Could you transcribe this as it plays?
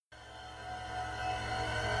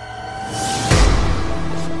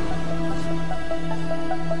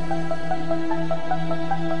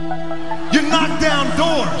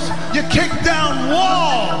You kick down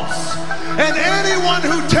walls. And anyone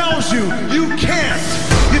who tells you you can't,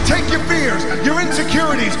 you take your fears, your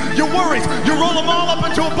insecurities, your worries, you roll them all up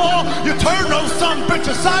into a ball, you turn those son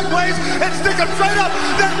bitches sideways and stick them straight up,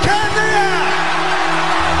 then candy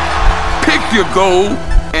out! Pick your goal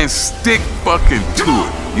and stick fucking to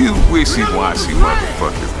it. You wishy-washy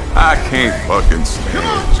motherfuckers. I can't fucking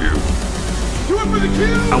stand you.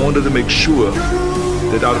 I wanted to make sure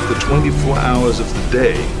that out of the 24 hours of the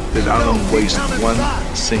day, that I don't waste one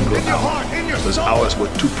single hour. Those hours were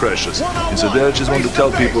too precious. And so there I just want to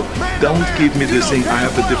tell people, don't give me this thing, I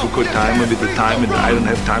have a difficult time with the time and I don't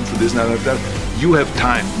have time for this and I don't have that. You have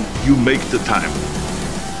time. You make the time.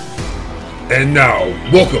 And now,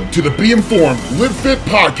 welcome to the Be Informed, Live Fit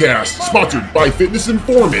podcast, sponsored by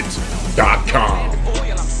FitnessInformant.com.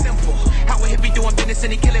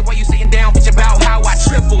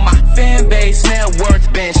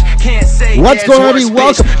 What's going on, everybody?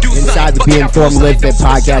 Welcome inside the Be Informed, Live Fit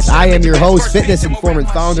podcast. I am your host, Fitness Informant,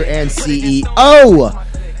 founder, and CEO,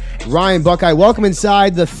 Ryan Buckeye. Welcome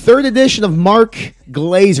inside the third edition of Mark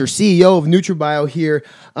Glazer, CEO of NutraBio, here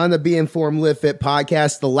on the Be Informed, Live Fit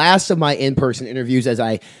podcast. The last of my in-person interviews as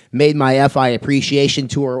I made my FI appreciation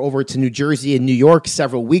tour over to New Jersey and New York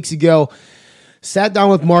several weeks ago. Sat down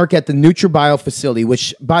with Mark at the NutraBio facility,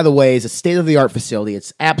 which, by the way, is a state-of-the-art facility.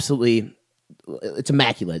 It's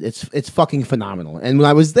immaculate. It's fucking phenomenal. And when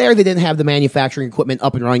I was there, they didn't have the manufacturing equipment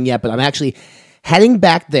up and running yet, but I'm actually heading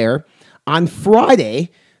back there on Friday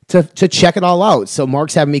to check it all out. So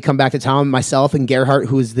Mark's having me come back to town. Myself and Gerhardt,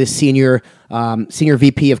 who is the senior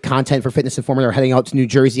VP of content for Fitness Informant, are heading out to New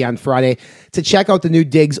Jersey on Friday to check out the new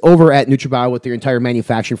digs over at NutraBio with their entire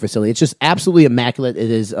manufacturing facility. It's just absolutely immaculate.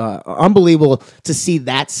 It is unbelievable to see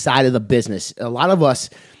that side of the business. A lot of us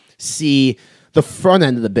see the front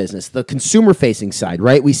end of the business, the consumer-facing side,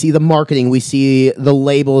 right? We see the marketing, we see the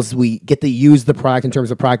labels, we get to use the product in terms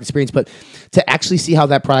of product experience, but to actually see how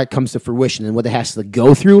that product comes to fruition and what it has to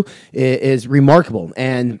go through is remarkable.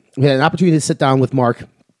 And we had an opportunity to sit down with Mark.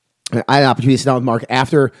 I had an opportunity to sit down with Mark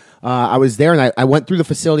after I was there, and I went through the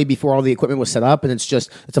facility before all the equipment was set up, and it's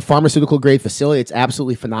a pharmaceutical grade facility. It's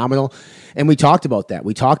absolutely phenomenal. And we talked about that.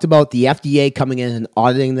 We talked about the FDA coming in and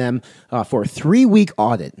auditing them for a 3-week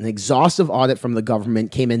audit, an exhaustive audit from the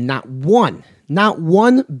government. Came in not one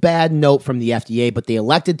bad note from the FDA, but they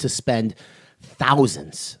elected to spend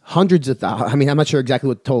thousands, hundreds of thousands. I mean, I'm not sure exactly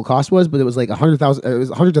what the total cost was, but it was like $100,000. It was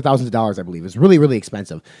hundreds of thousands of dollars, I believe. It was really, really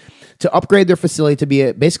expensive to upgrade their facility to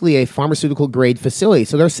be basically a pharmaceutical grade facility.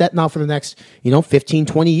 So they're set now for the next, 15,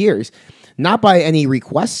 20 years. Not by any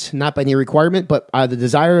request, not by any requirement, but the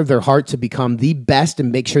desire of their heart to become the best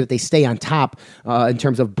and make sure that they stay on top in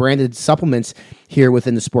terms of branded supplements here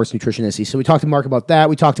within the sports nutrition industry. So we talked to Mark about that.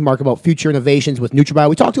 We talked to Mark about future innovations with NutraBio.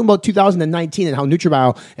 We talked to him about 2019 and how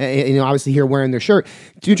NutraBio, obviously here wearing their shirt,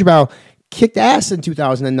 NutraBio kicked ass in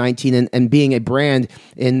 2019 and being a brand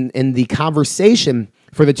in the conversation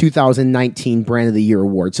for the 2019 Brand of the Year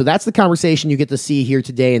award. So that's the conversation you get to see here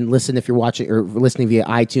today and listen if you're watching or listening via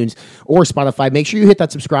iTunes or Spotify. Make sure you hit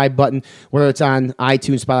that subscribe button, whether it's on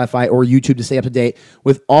iTunes, Spotify, or YouTube, to stay up to date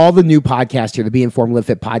with all the new podcasts here, the Be Informed Live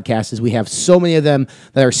Fit podcast, as we have so many of them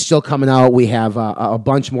that are still coming out. We have a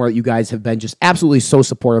bunch more that you guys have been just absolutely so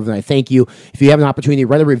supportive, and I thank you. If you have an opportunity,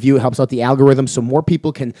 write a review. It helps out the algorithm so more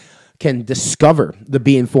people can discover the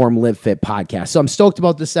Be Informed, Live Fit podcast. So I'm stoked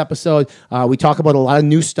about this episode. We talk about a lot of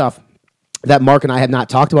new stuff that Mark and I have not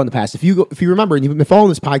talked about in the past. If you remember, and you've been following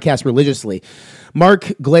this podcast religiously, Mark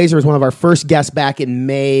Glazer was one of our first guests back in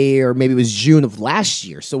May, or maybe it was June of last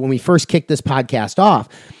year. So when we first kicked this podcast off,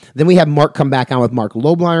 then we have Mark come back on with Mark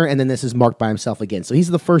Lobliner, and then this is Mark by himself again. So he's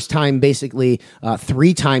the first time, basically,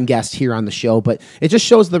 3-time guest here on the show, but it just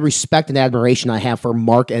shows the respect and admiration I have for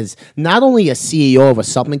Mark as not only a CEO of a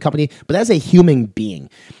supplement company, but as a human being.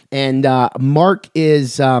 And Mark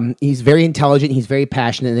is, he's very intelligent, he's very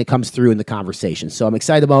passionate, and it comes through in the conversation. So I'm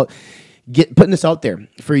excited about putting this out there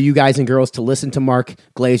for you guys and girls to listen to Mark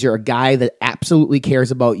Glazer, a guy that absolutely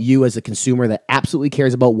cares about you as a consumer, that absolutely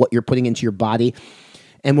cares about what you're putting into your body.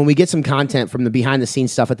 And when we get some content from the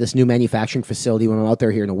behind-the-scenes stuff at this new manufacturing facility when I'm out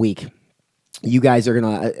there here in a week, you guys are you're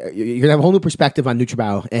gonna have a whole new perspective on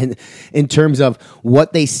NutraBio and in terms of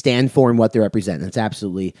what they stand for and what they represent. It's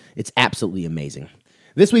absolutely amazing.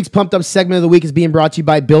 This week's Pumped Up segment of the week is being brought to you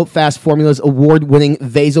by Built Fast Formula's award-winning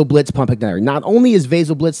VasoBlitz Pump Igniter. Not only is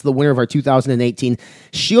VasoBlitz the winner of our 2018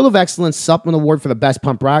 Shield of Excellence Supplement Award for the best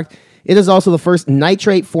pump product, It is also the first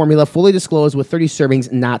nitrate formula fully disclosed with 30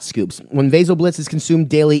 servings, not scoops. When VasoBlitz is consumed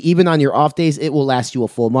daily, even on your off days, it will last you a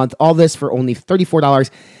full month. All this for only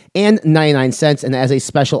 $34.99. And as a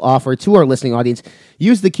special offer to our listening audience,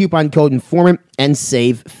 use the coupon code INFORMANT and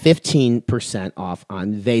save 15% off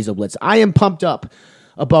on VasoBlitz. I am pumped up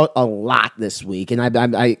about a lot this week, and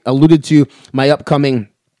I alluded to my upcoming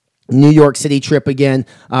New York City trip again,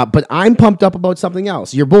 but I'm pumped up about something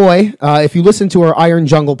else. Your boy, if you listen to our Iron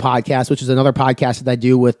Jungle podcast, which is another podcast that I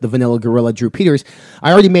do with the Vanilla Gorilla, Drew Peters,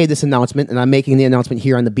 I already made this announcement, and I'm making the announcement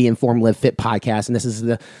here on the Be Informed, Live Fit podcast, and this is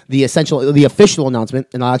the official announcement,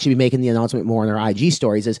 and I'll actually be making the announcement more in our IG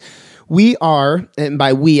stories, is we are, and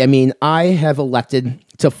by we, I mean I have elected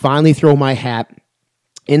to finally throw my hat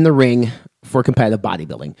in the ring for competitive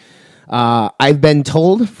bodybuilding. I've been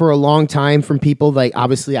told for a long time from people, like,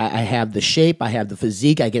 obviously I have the shape, I have the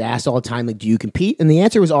physique. I get asked all the time, like, do you compete? And the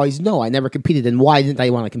answer was always no, I never competed. And why didn't I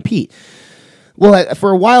want to compete? Well,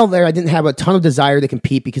 for a while there, I didn't have a ton of desire to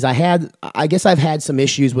compete because I guess I've had some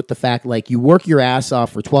issues with the fact, like, you work your ass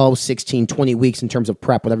off for 12, 16, 20 weeks in terms of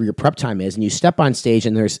prep, whatever your prep time is, and you step on stage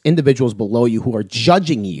and there's individuals below you who are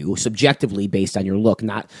judging you subjectively based on your look,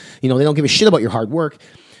 not, they don't give a shit about your hard work.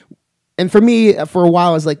 And for me, for a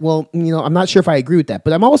while, I was like, well, I'm not sure if I agree with that.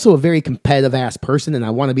 But I'm also a very competitive-ass person, and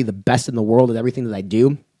I want to be the best in the world at everything that I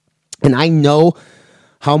do. And I know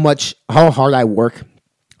how hard I work.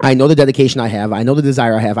 I know the dedication I have. I know the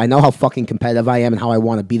desire I have. I know how fucking competitive I am and how I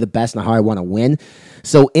want to be the best and how I want to win.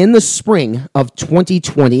 So in the spring of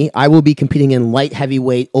 2020, I will be competing in light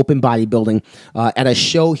heavyweight open bodybuilding at a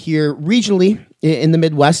show here regionally in the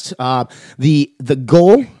Midwest. The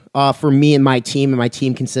goal for me and my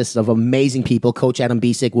team consists of amazing people. Coach Adam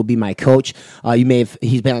Bisick will be my coach.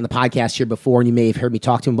 He's been on the podcast here before, and you may have heard me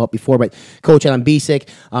talk to him about before, but Coach Adam Bisick,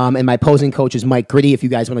 and my posing coach is Mike Gritty. If you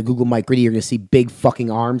guys want to Google Mike Gritty, you're going to see big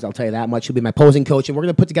fucking arms. I'll tell you that much. He'll be my posing coach, and we're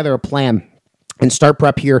going to put together a plan and start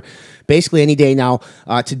prep here basically any day now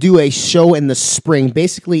to do a show in the spring.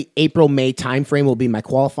 Basically, April, May timeframe will be my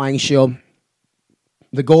qualifying show.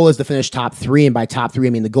 The goal is to finish top 3, and by top 3, I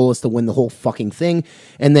mean the goal is to win the whole fucking thing,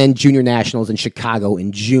 and then Junior Nationals in Chicago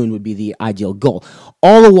in June would be the ideal goal.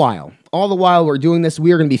 All the while we're doing this,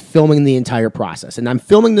 we are going to be filming the entire process, and I'm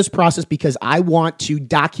filming this process because I want to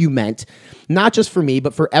document, not just for me,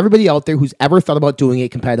 but for everybody out there who's ever thought about doing a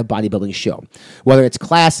competitive bodybuilding show, whether it's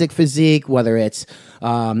classic physique, whether it's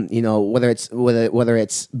whether it's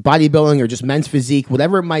bodybuilding or just men's physique,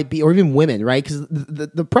 whatever it might be, or even women, right? Because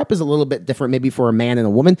the prep is a little bit different maybe for a man and a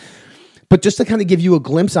woman, but just to kind of give you a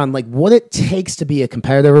glimpse on like what it takes to be a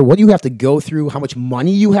competitor, what you have to go through, how much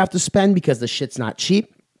money you have to spend because the shit's not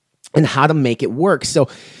cheap, and how to make it work. So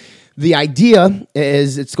the idea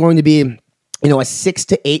is it's going to be a 6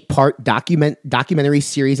 to 8 part documentary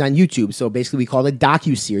series on YouTube. So basically we call it a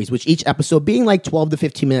docu-series, which each episode being like 12 to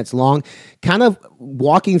 15 minutes long, kind of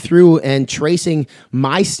walking through and tracing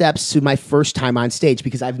my steps to my first time on stage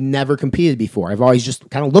because I've never competed before. I've always just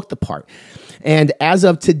kind of looked the part. And as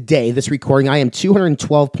of today, this recording, I am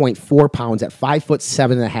 212.4 pounds at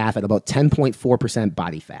 5'7.5" at about 10.4%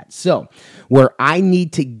 body fat. So where I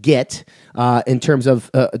need to get in terms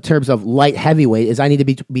of light heavyweight is I need to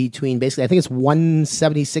be between basically, I think it's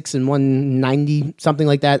 176 and 190, something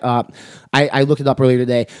like that. I looked it up earlier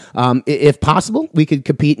today. If possible, we could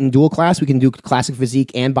compete in dual class. We can do classic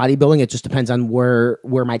physique and bodybuilding. It just depends on where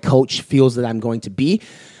my coach feels that I'm going to be.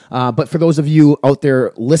 But for those of you out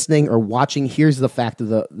there listening or watching, here's the fact of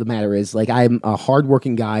the matter is, like, I'm a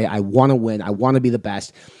hardworking guy. I want to win. I want to be the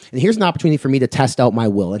best. And here's an opportunity for me to test out my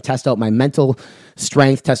will and test out my mental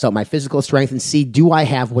strength, test out my physical strength, and see, do I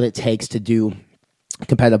have what it takes to do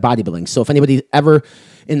competitive bodybuilding? So if anybody ever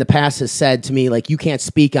in the past has said to me, like, you can't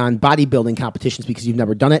speak on bodybuilding competitions because you've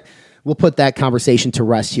never done it, we'll put that conversation to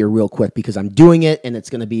rest here real quick because I'm doing it, and it's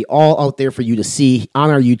going to be all out there for you to see on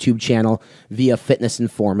our YouTube channel via Fitness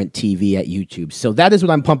Informant TV at YouTube. So that is what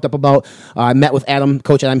I'm pumped up about. I met with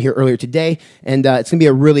Coach Adam here earlier today, and it's going to be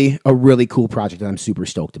a really cool project that I'm super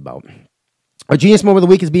stoked about. Our Genius Moment of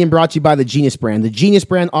the Week is being brought to you by the Genius Brand. The Genius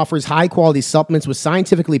Brand offers high-quality supplements with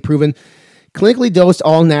scientifically proven, clinically dosed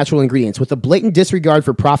all-natural ingredients. With a blatant disregard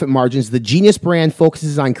for profit margins, the Genius Brand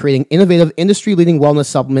focuses on creating innovative, industry-leading wellness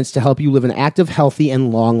supplements to help you live an active, healthy,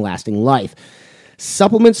 and long-lasting life.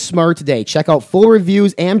 Supplement smarter today. Check out full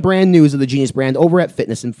reviews and brand news of the Genius Brand over at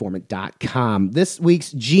fitnessinformant.com. This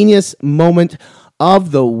week's Genius Moment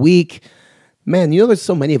of the Week. Man, there's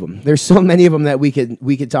so many of them. There's so many of them that we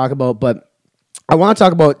could talk about, but I want to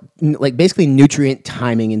talk about like basically nutrient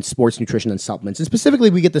timing in sports nutrition and supplements. And specifically,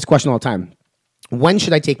 we get this question all the time. When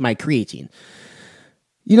should I take my creatine?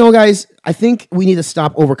 You know, guys, I think we need to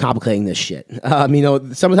stop overcomplicating this shit. You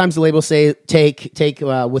know, sometimes the labels say take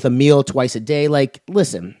with a meal twice a day. Like,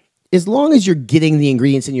 listen, as long as you're getting the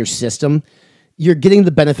ingredients in your system, you're getting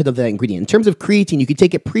the benefit of that ingredient. In terms of creatine, you can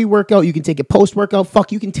take it pre-workout, you can take it post-workout.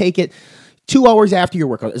 Fuck, you can take it 2 hours after your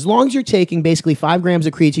workout. As long as you're taking basically 5 grams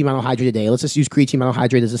of creatine monohydrate a day, let's just use creatine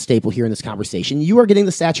monohydrate as a staple here in this conversation, you are getting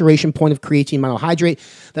the saturation point of creatine monohydrate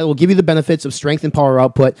that will give you the benefits of strength and power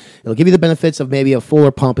output. It'll give you the benefits of maybe a fuller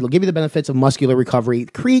pump. It'll give you the benefits of muscular recovery.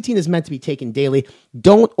 Creatine is meant to be taken daily.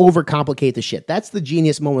 Don't overcomplicate the shit. That's the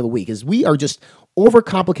genius moment of the week, is we are just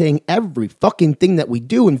overcomplicating every fucking thing that we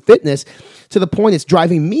do in fitness to the point it's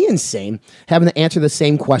driving me insane having to answer the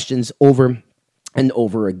same questions over and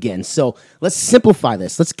over again. So let's simplify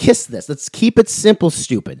this. Let's kiss this. Let's keep it simple,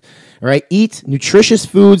 stupid. All right. Eat nutritious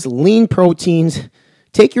foods, lean proteins,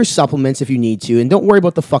 take your supplements if you need to, and don't worry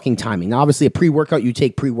about the fucking timing. Now, obviously, a pre-workout, you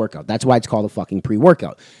take pre-workout. That's why it's called a fucking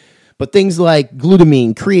pre-workout. But things like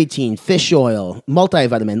glutamine, creatine, fish oil,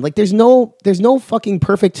 multivitamin, like there's no fucking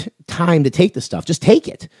perfect time to take the stuff. Just take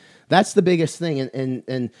it. That's the biggest thing.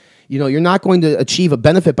 And you know, you're not going to achieve a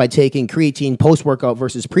benefit by taking creatine post-workout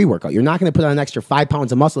versus pre-workout. You're not going to put on an extra 5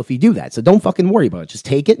 pounds of muscle if you do that. So don't fucking worry about it. Just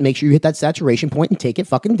take it, make sure you hit that saturation point and take it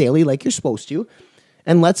fucking daily like you're supposed to.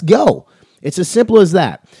 And let's go. It's as simple as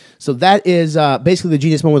that. So that is basically the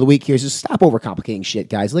genius moment of the week here, is just stop overcomplicating shit,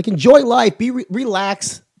 guys. Like, enjoy life,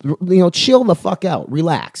 relax, you know, chill the fuck out,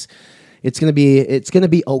 relax. It's gonna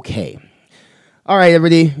be okay. All right,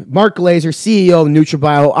 everybody. Mark Glazer, CEO of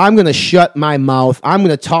NutraBio. I'm going to shut my mouth. I'm going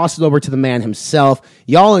to toss it over to the man himself.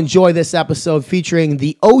 Y'all enjoy this episode featuring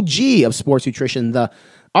the OG of sports nutrition.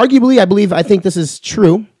 Arguably, I think this is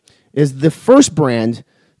true, is the first brand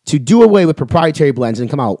to do away with proprietary blends and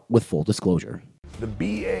come out with full disclosure. The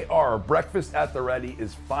BAR, Breakfast at the Ready,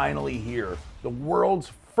 is finally here. The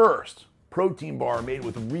world's first protein bar made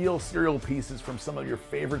with real cereal pieces from some of your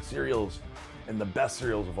favorite cereals and the best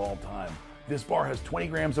cereals of all time. This bar has 20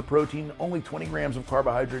 grams of protein, only 20 grams of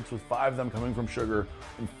carbohydrates, with 5 of them coming from sugar,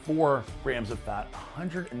 and 4 grams of fat,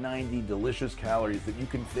 190 delicious calories that you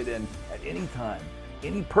can fit in at any time.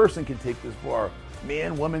 Any person can take this bar,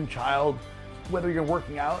 man, woman, child, whether you're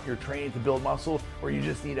working out, you're training to build muscle, or you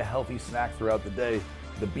just need a healthy snack throughout the day.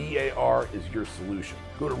 The BAR is your solution.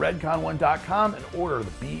 Go to redcon1.com and order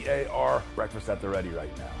the BAR Breakfast at the Ready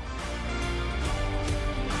right now.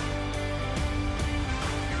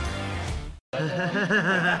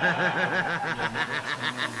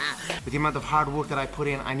 With the amount of hard work that I put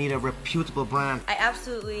in, I need a reputable brand. I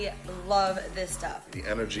absolutely love this stuff. The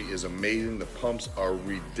energy is amazing. The pumps are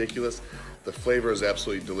ridiculous. The flavor is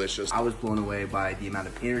absolutely delicious. I was blown away by the amount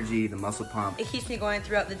of energy, the muscle pump. It keeps me going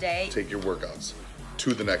throughout the day. Take your workouts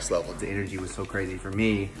to the next level. The energy was so crazy for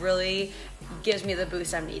me. Really gives me the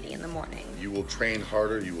boost I'm needing in the morning. You will train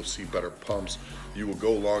harder. You will see better pumps. You will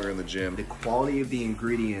go longer in the gym. The quality of the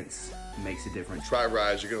ingredients makes a difference. Try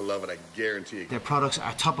Rise. You're going to love it. I guarantee it. Their products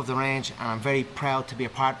are top of the range, and I'm very proud to be a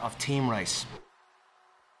part of Team Rice.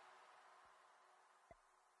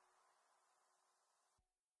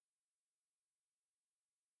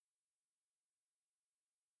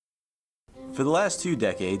 For the last 2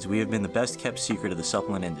 decades, we have been the best kept secret of the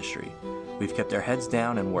supplement industry. We've kept our heads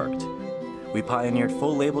down and worked. We pioneered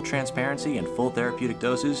full label transparency and full therapeutic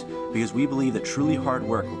doses because we believe that truly hard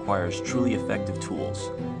work requires truly effective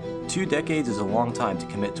tools. 2 decades is a long time to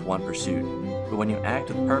commit to one pursuit, but when you act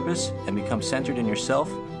with purpose and become centered in yourself,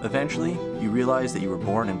 eventually you realize that you were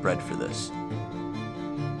born and bred for this.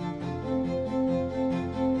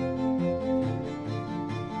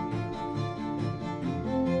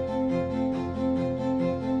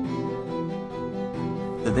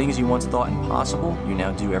 The things you once thought impossible, you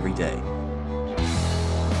now do every day.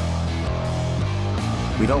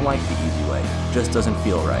 We don't like the easy way, it just doesn't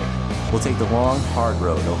feel right. We'll take the long, hard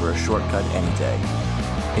road over a shortcut any day.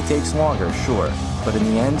 It takes longer, sure, but in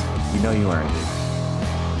the end, you know you earned it.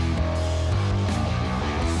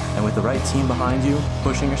 And with the right team behind you,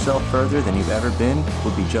 pushing yourself further than you've ever been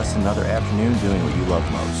would be just another afternoon doing what you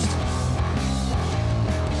love most.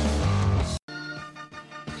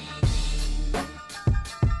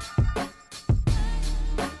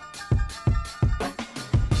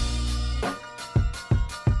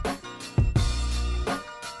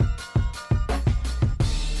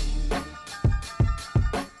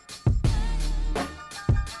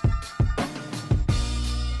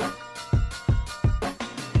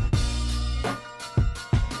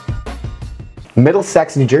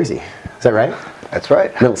 Middlesex, New Jersey. Is that right? That's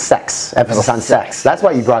right. Middlesex. Emphasis on sex. That's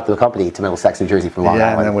why you brought the company to Middlesex, New Jersey from Long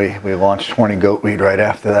Island. And then we launched Horny Goatweed right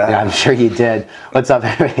after that. Yeah, I'm sure you did. What's up,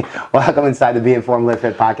 everybody? Welcome inside the Be Informed Live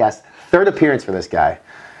Fit podcast. Third appearance for this guy.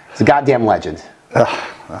 He's a goddamn legend.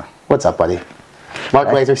 What's up, buddy? Mark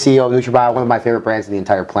Glazer, CEO of NutraBio, one of my favorite brands on the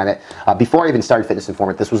entire planet. Before I even started Fitness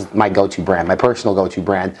Informant, this was my go-to brand, my personal go-to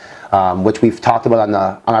brand, which we've talked about on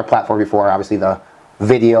our platform before. Obviously, the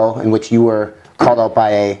video in which you were called out by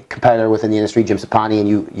a competitor within the industry, Jim Sapani,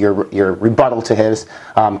 and your rebuttal to his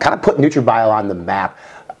kind of put NutraBio on the map.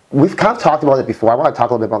 We've kind of talked about it before. I want to talk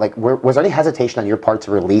a little bit about, like, was there any hesitation on your part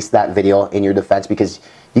to release that video in your defense? Because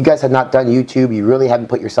you guys had not done YouTube. You really hadn't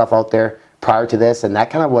put yourself out there prior to this, and that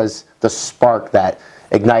kind of was the spark that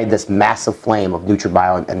ignited this massive flame of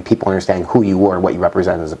NutraBio and people understanding who you were and what you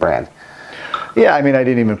represented as a brand. Yeah, I mean, I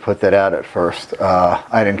didn't even put that out at first.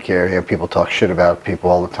 I didn't care. You know, people talk shit about people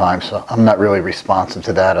all the time, so I'm not really responsive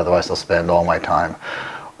to that. Otherwise, I'll spend all my time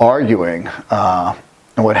arguing.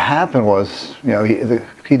 And what happened was, you know,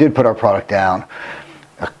 he did put our product down.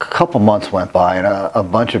 A couple months went by, and a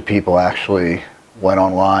bunch of people actually went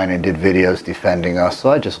online and did videos defending us,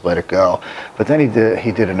 so I just let it go. But then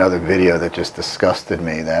he did another video that just disgusted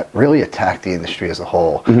me, that really attacked the industry as a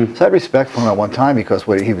whole. So I had respect for him at one time, because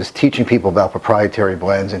what he was teaching people about proprietary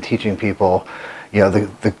blends and teaching people, you know,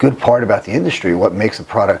 the good part about the industry, what makes a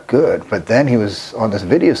product good. But then he was on this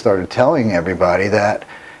video started telling everybody that,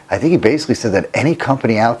 I think he basically said that any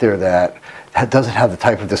company out there that doesn't have the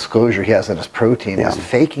type of disclosure he has on his protein is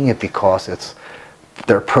faking it because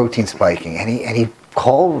they're protein spiking. And he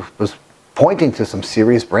was pointing to some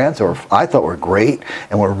serious brands that I thought were great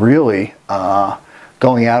and were really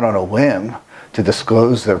going out on a limb to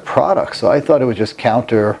disclose their products. So I thought it was just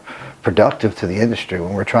counterproductive to the industry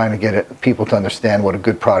when we're trying to get people to understand what a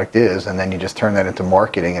good product is, and then you just turn that into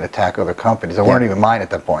marketing and attack other companies. They weren't even mine at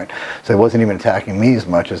that point, so he wasn't even attacking me as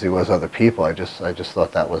much as he was other people. I just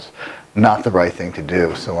thought that was not the right thing to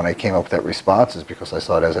do. So when I came up with that response, is because I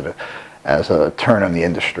saw it as a turn on the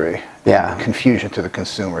industry, confusion to the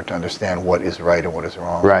consumer to understand what is right and what is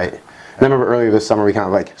wrong. Right. And I remember earlier this summer we kind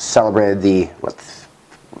of like celebrated the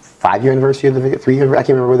 5-year anniversary of the video, 3-year, I can't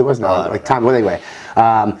remember what it was now, like time, well anyway.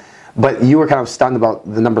 But you were kind of stunned about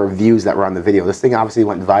the number of views that were on the video. This thing obviously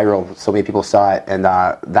went viral, so many people saw it, and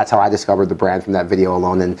that's how I discovered the brand, from that video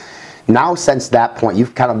alone. And now since that point,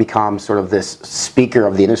 you've kind of become sort of this speaker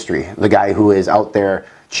of the industry, the guy who is out there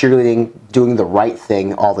cheerleading, doing the right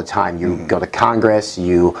thing all the time. You go to Congress,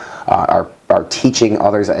 you are teaching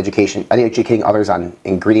others, educating others on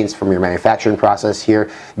ingredients from your manufacturing process here.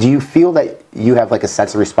 Do you feel that you have like a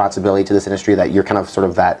sense of responsibility to this industry, that you're kind of sort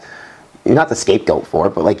of that, you're not the scapegoat for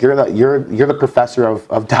it, but like you're the professor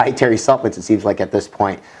of dietary supplements, it seems like at this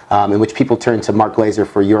point, in which people turn to Mark Glazer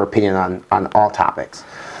for your opinion on all topics?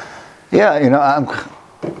 Yeah, you know,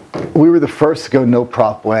 we were the first to go no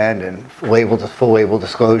prop blend and full label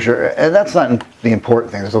disclosure, and that's not the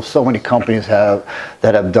important thing. There's so many companies that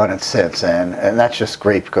have done it since, and that's just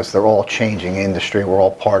great, because they're all changing the industry. We're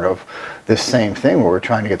all part of this same thing where we're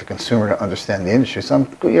trying to get the consumer to understand the industry. So I'm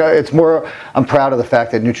proud of the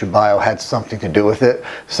fact that NutraBio had something to do with it.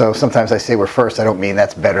 So sometimes I say we're first, I don't mean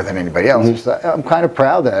that's better than anybody else. I'm kind of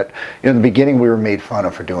proud that, you know, in the beginning we were made fun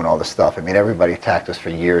of for doing all this stuff. I mean, everybody attacked us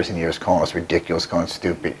for years and years, calling us ridiculous, calling us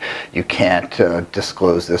stupid. You can't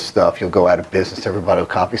disclose this stuff. You'll go out of business. Everybody will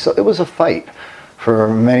copy. So it was a fight for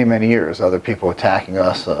many, many years. Other people attacking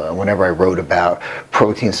us whenever I wrote about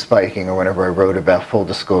protein spiking, or whenever I wrote about full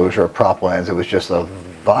disclosure or prop blends. It was just a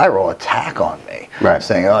viral attack on me,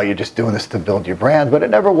 saying, oh, you're just doing this to build your brand. But it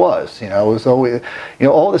never was. You know, it was always, you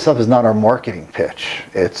know, all this stuff is not our marketing pitch.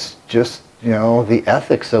 It's just, you know, the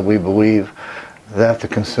ethics that we believe that the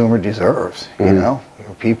consumer deserves. You know,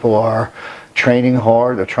 people are training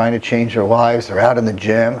hard, they're trying to change their lives, they're out in the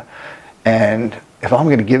gym, and if I'm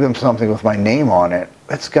going to give them something with my name on it,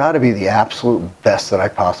 it's got to be the absolute best that I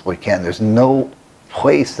possibly can. There's no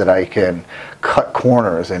place that I can cut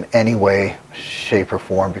corners in any way, shape, or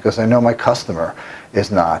form, because I know my customer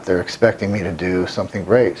is not. They're expecting me to do something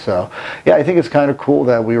great. So, yeah, I think it's kind of cool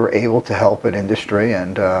that we were able to help an industry,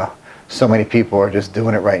 and so many people are just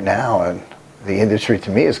doing it right now, and the industry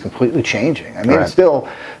to me is completely changing. I mean, it's still,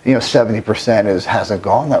 you know, 70% hasn't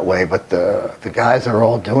gone that way, but the guys are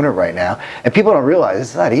all doing it right now. And people don't realize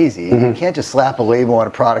it's not easy. You can't just slap a label on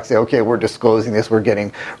a product, say, okay, we're disclosing this, we're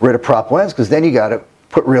getting rid of prop blends, because then you got to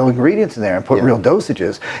put real ingredients in there and put real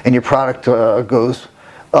dosages, and your product goes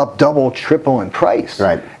up double, triple in price.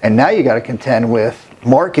 And now you got to contend with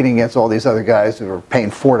marketing against all these other guys who are paying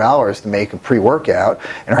 $4 to make a pre-workout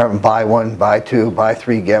and are having buy one, buy two, buy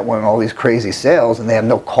three, get one, all these crazy sales, and they have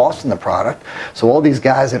no cost in the product. So all these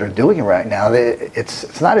guys that are doing it right now,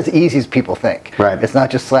 it's not as easy as people think. It's not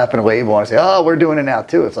just slapping a label and say, oh, we're doing it now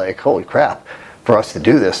too. It's like, holy crap, for us to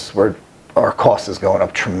do this, we're our cost is going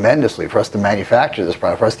up tremendously for us to manufacture this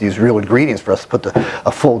product, for us to use real ingredients, for us to put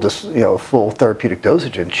a full therapeutic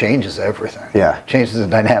dosage in, changes everything. Yeah. Changes the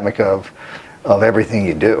dynamic of everything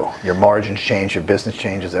you do. Your margins change, your business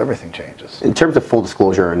changes, everything changes. In terms of full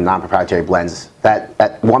disclosure and non-proprietary blends, that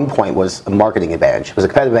at one point was a marketing advantage. It was a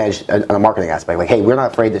competitive advantage on a marketing aspect. Like, hey, we're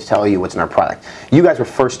not afraid to tell you what's in our product. You guys were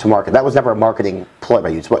first to market. That was never a marketing ploy by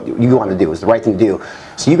you. It's what you wanted to do. It was the right thing to do.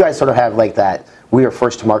 So you guys sort of have like that, we were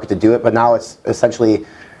first to market to do it, but now it's essentially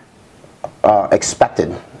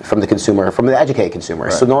expected from the consumer, from the educated consumer.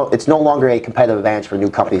 Right. So it's no longer a competitive advantage for new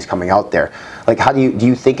companies coming out there. Like, how do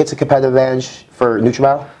you think it's a competitive advantage for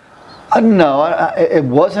NutraBio? No, it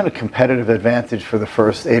wasn't a competitive advantage for the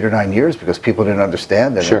first 8 or 9 years because people didn't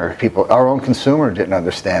understand it. Sure. Our own consumer didn't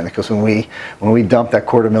understand it because when we dumped that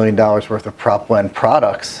 $250,000 worth of Prop Blend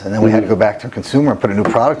products, and then we had to go back to a consumer and put a new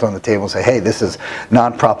product on the table and say, hey, this is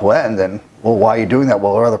non-Prop Blend, and well, why are you doing that?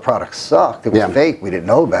 Well, our other products sucked. It was fake. We didn't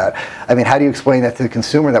know that. I mean, how do you explain that to the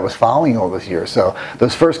consumer that was following all those years? So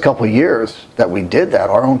those first couple of years that we did that,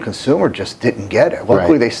 our own consumer just didn't get it.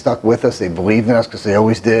 Luckily, they stuck with us. They believed in us because they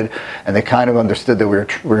always did, and they kind of understood that we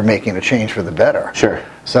were making a change for the better. Sure.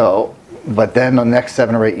 So, but then the next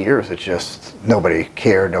 7 or 8 years, it just, nobody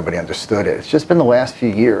cared, nobody understood it. It's just been the last few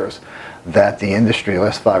years that the industry, the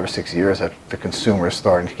last 5 or 6 years, that the consumer is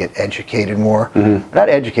starting to get educated more. Not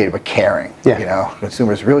educated, but caring. Yeah. You know,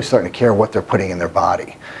 consumers really starting to care what they're putting in their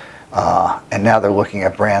body. And now they're looking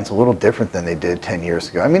at brands a little different than they did 10 years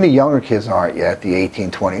ago. I mean, the younger kids aren't yet, the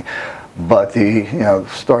 18, 20, but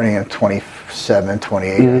starting in 27,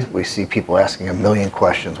 28, we see people asking a million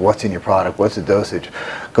questions. What's in your product? What's the dosage?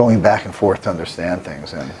 Going back and forth to understand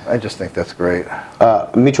things. And I just think that's great.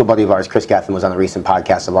 A mutual buddy of ours, Chris Gethin, was on a recent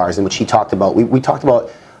podcast of ours in which he talked about, we talked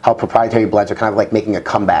about how proprietary blends are kind of like making a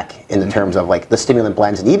comeback in the terms of like the stimulant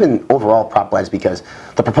blends and even overall prop blends, because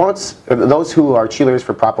the proponents, those who are cheerleaders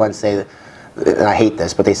for prop blends say, and I hate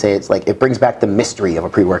this, but they say it's like it brings back the mystery of a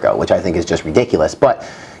pre-workout, which I think is just ridiculous. But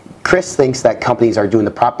Chris thinks that companies are doing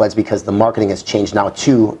the prop blends because the marketing has changed now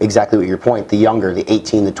to exactly what your point, the younger, the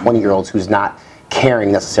 18, the 20-year-olds who's not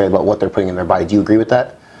caring necessarily about what they're putting in their body. Do you agree with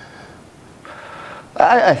that?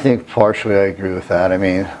 I think partially I agree with that. I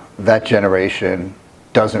mean, that generation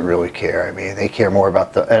doesn't really care. I mean, they care more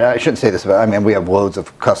about and I shouldn't say this about, I mean, we have loads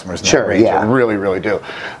of customers in that range that really, really do.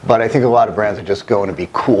 But I think a lot of brands are just going to be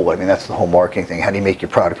cool. I mean, that's the whole marketing thing. How do you make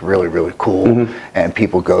your product really, really cool? And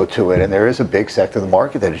people go to it. And there is a big sector of the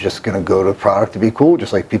market that is just going to go to a product to be cool,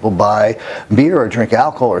 just like people buy beer or drink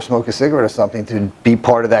alcohol or smoke a cigarette or something to be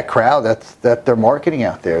part of that crowd that they're marketing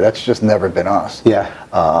out there. That's just never been us. Yeah.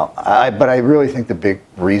 But I really think the big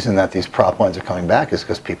reason that these prop blends are coming back is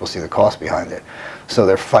because people see the cost behind it. So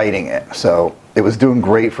they're fighting it. So it was doing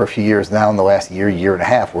great for a few years. Now in the last year and a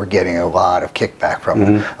half, we're getting a lot of kickback from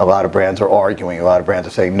it. A lot of brands are arguing. A lot of brands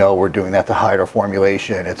are saying, no, we're doing that to hide our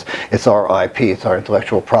formulation. It's our IP. It's our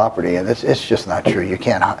intellectual property. And it's just not true. You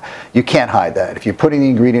can't hide that. If you're putting the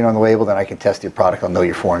ingredient on the label, then I can test your product. I'll know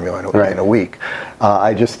your formula in a week.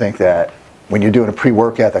 I just think that when you're doing a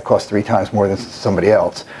pre-workout that costs 3 times more than somebody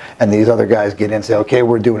else, and these other guys get in and say, okay,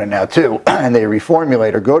 we're doing it now too, and they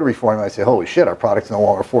reformulate or go to reformulate and say, holy shit, our product's no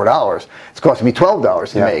longer $4, it's costing me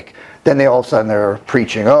 $12 to make. Then they all of a sudden they're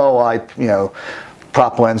preaching,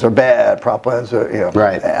 prop blends are bad, prop blends are,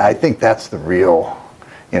 Right. I think that's the real,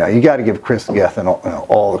 you got to give Chris Gethin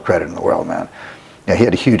all the credit in the world, man. He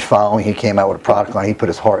had a huge following. He came out with a product line. He put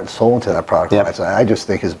his heart and soul into that product line. So I just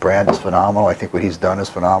think his brand is phenomenal. I think what he's done is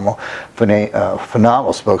phenomenal.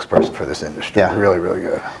 Phenomenal spokesperson for this industry. Yeah. Really, really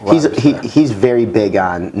good. He's very big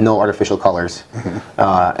on no artificial colors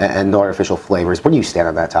and no artificial flavors. Where do you stand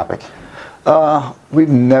on that topic? We've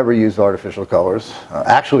never used artificial colors.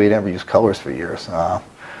 Actually, we never used colors for years.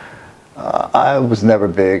 I was never a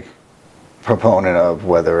big proponent of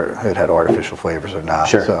whether it had artificial flavors or not.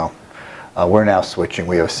 Sure. So. We're now switching.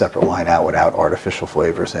 We have a separate line out without artificial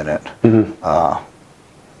flavors in it.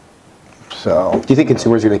 So, do you think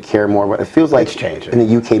consumers are going to care more? It feels like it's changing. In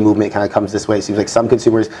the UK movement, it kind of comes this way. It seems like some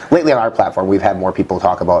consumers, lately on our platform, we've had more people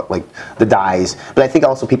talk about like the dyes. But I think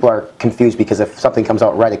also people are confused because if something comes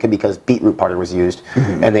out red, it could be because beetroot powder was used,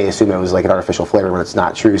 and they assume it was like an artificial flavor when it's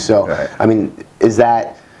not true. So, I mean, is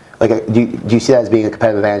that like do you see that as being a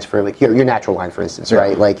competitive advantage for like your natural line, for instance,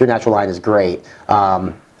 right? Like your natural line is great.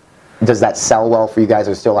 Does that sell well for you guys?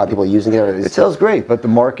 Are still a lot of people using it? It sells great, but the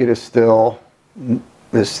market is still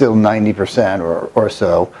 90% or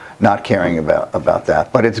so not caring about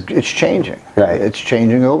that. But it's changing. Right. It's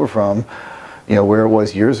changing over from, where it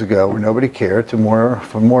was years ago, where nobody cared, to more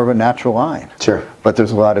of a natural line. Sure. But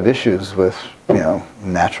there's a lot of issues with,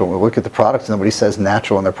 natural. Look at the products. Nobody says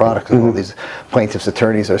natural in their products. All these plaintiffs'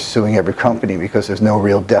 attorneys are suing every company because there's no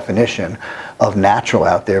real definition of natural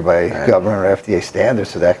out there by government or FDA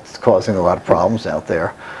standards. So that's causing a lot of problems out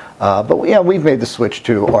there. But yeah, we've made the switch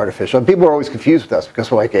to artificial. And people are always confused with us because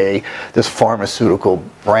we're like this pharmaceutical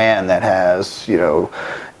brand that has,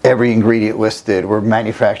 every ingredient listed. We're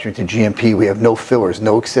manufacturing to GMP. We have no fillers,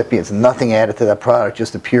 no excipients, nothing added to that product,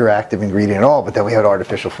 just a pure active ingredient at all. But then we had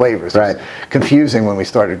artificial flavors. Right. It's confusing when we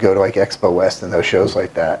started to go to like Expo West and those shows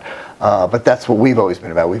like that. But that's what we've always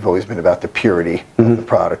been about. We've always been about the purity of the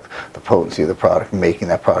product, the potency of the product, making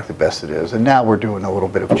that product the best it is. And now we're doing a little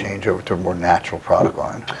bit of a change over to a more natural product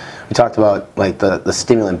line. We talked about like the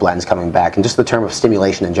stimulant blends coming back, and just the term of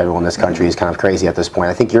stimulation in general in this country is kind of crazy at this point.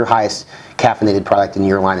 I think your highest caffeinated product in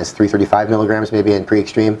your line is 335 milligrams, maybe in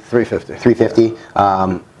pre-extreme. 350.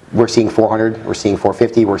 350. We're seeing 400. We're seeing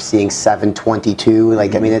 450. We're seeing 722.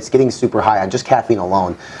 Like I mean, it's getting super high on just caffeine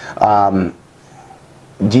alone.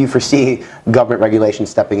 Do you foresee government regulation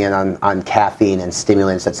stepping in on caffeine and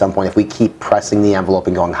stimulants at some point if we keep pressing the envelope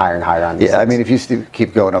and going higher and higher on these things? I mean, if you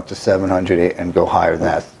keep going up to 700 and go higher than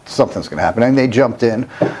that, something's going to happen. And they jumped in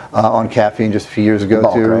on caffeine just a few years ago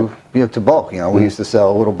to bulk. We used to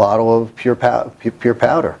sell a little bottle of pure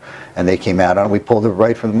powder, and they came out on it. We pulled it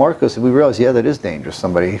right from the market, and we realized, that is dangerous.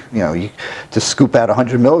 Somebody, to scoop out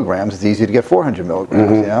 100 milligrams, it's easy to get 400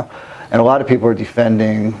 milligrams. And a lot of people are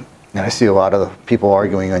defending. And I see a lot of the people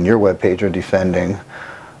arguing on your webpage are defending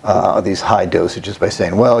these high dosages by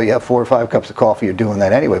saying, well, you have 4 or 5 cups of coffee, you're doing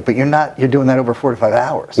that anyway. But you're doing that over 4 to 5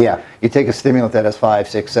 hours. Yeah. You take a stimulant that has 500,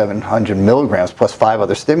 600, 700 milligrams plus 5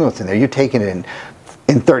 other stimulants in there, you're taking it in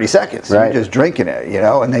 30 seconds. Right. You're just drinking it,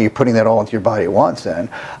 and then you're putting that all into your body at once. And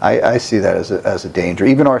I see that as a danger.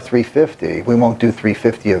 Even our 350, we won't do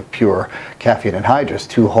 350 of pure caffeine anhydrous,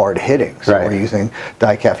 too hard hitting. So we're using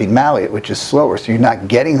dicaffeine maleate, which is slower. So you're not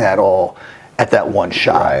getting that all at that one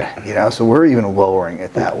shot. Right. So we're even lowering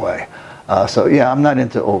it that way. I'm not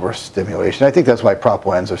into overstimulation. I think that's why Prop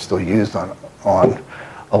Ns are still used on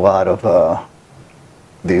a lot of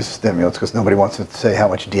these stimulants, because nobody wants to say how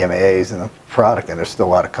much DMAA is in the product, and there's still a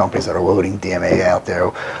lot of companies that are loading DMAA out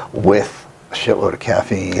there with a shitload of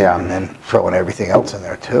caffeine and then throwing everything else in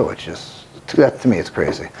there too. It's just, that to me, it's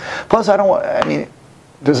crazy. Plus,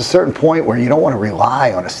 there's a certain point where you don't want to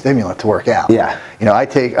rely on a stimulant to work out. I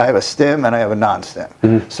have a stim and I have a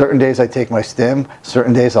non-stim. Certain days I take my stim,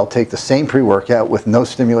 certain days I'll take the same pre-workout with no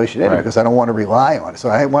stimulation in it because I don't want to rely on it. So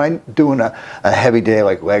when I'm doing a heavy day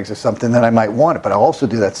like legs or something, then I might want it, but I'll also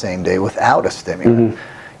do that same day without a stimulant.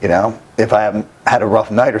 If I haven't had a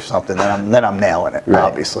rough night or something, then I'm nailing it,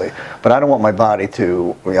 obviously. But I don't want my body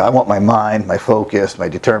to, I want my mind, my focus, my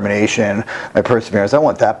determination, my perseverance. I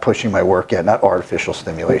want that pushing my workout, not artificial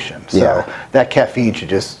stimulation. So that caffeine should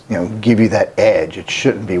just, give you that edge. It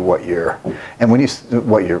shouldn't be what's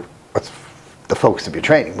the focus of your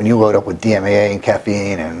training. When you load up with DMAA and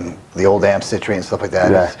caffeine and the old citrate and stuff like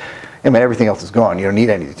that, everything else is gone. You don't need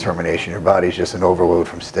any determination. Your body's just an overload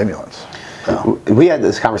from stimulants. So. We had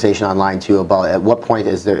this conversation online too about at what point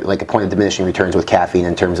is there like a point of diminishing returns with caffeine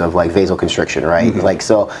in terms of like vasoconstriction, right? Like,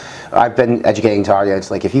 so I've been educating to audience,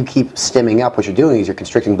 like if you keep stimming up, what you're doing is you're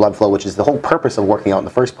constricting blood flow, which is the whole purpose of working out in the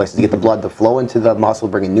first place, is to get the blood to flow into the muscle,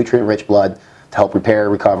 bring in nutrient-rich blood to help repair,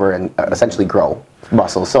 recover, and essentially grow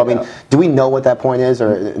muscle. So I mean, do we know what that point is,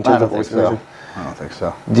 or in terms of I don't think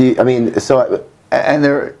so. And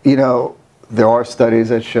there are studies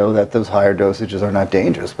that show that those higher dosages are not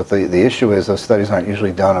dangerous, but the issue is those studies aren't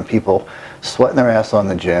usually done on people sweating their ass on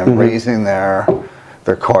the gym, raising their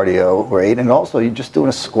cardio rate, and also you're just doing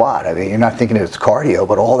a squat. I mean, you're not thinking it's cardio,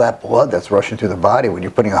 but all that blood that's rushing through the body when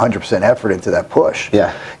you're putting 100% effort into that push.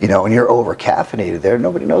 And you're over caffeinated there,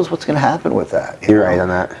 nobody knows what's going to happen with that. You're right on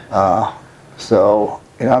that.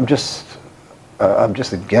 I'm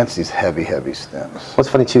just against these heavy stims. What's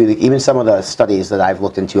funny too, even some of the studies that I've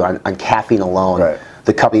looked into on caffeine alone,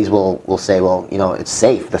 the companies will say, well, it's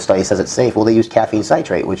safe. The study says it's safe. Well, they use caffeine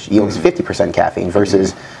citrate, which yields 50% caffeine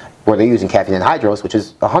versus where they're using caffeine anhydrous, which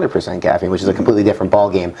is 100% caffeine, which is a completely different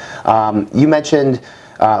ballgame. You mentioned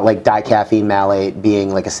like dicaffeine malate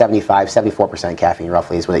being like a 74% caffeine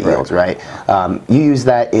roughly is what it yields, right? You use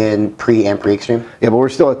that in pre and pre-extreme? Yeah, but we're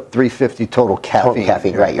still at 350 total caffeine. Total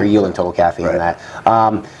caffeine, right. You're yielding total caffeine in that.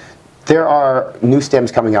 There are new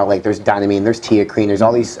stims coming out, like there's Dynamine, there's Teacrine, there's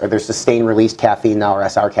all these, there's sustained release caffeine now, or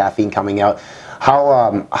SR caffeine coming out.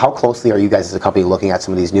 How closely are you guys as a company looking at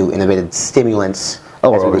some of these new innovative stimulants?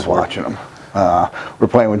 Oh, we're always watching them. We're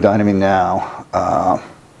playing with Dynamine now.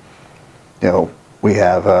 We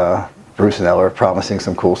have Bruce and Ella are promising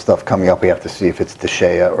some cool stuff coming up. We have to see if it's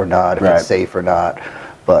DeShea or not, if it's safe or not.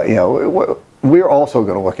 But, you know, we're also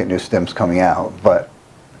going to look at new stims coming out. But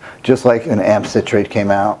just like an amp citrate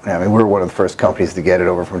came out, I mean, we're one of the first companies to get it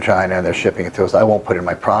over from China, and they're shipping it to us. I won't put it in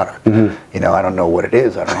my product. You know, I don't know what it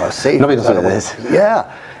is. I don't know how safe Nobody knows what it is.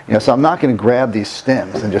 Yeah. You know, so I'm not going to grab these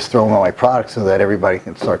stems and just throw them on my product so that everybody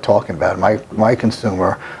can start talking about it. My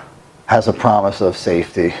consumer has a promise of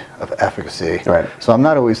safety, of efficacy. Right. So I'm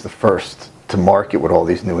not always the first to market with all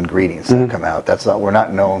these new ingredients that come out. That's not, we're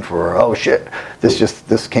not known for, oh shit,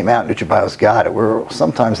 this came out, NutriBio's got it. We're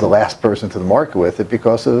sometimes the last person to the market with it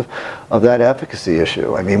because of that efficacy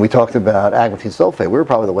issue. I mean, we talked about agmatine sulfate. We were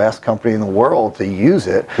probably the last company in the world to use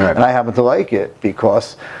it, and I happen to like it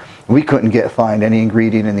because we couldn't find any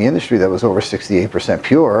ingredient in the industry that was over 68%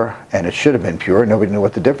 pure, and it should have been pure. Nobody knew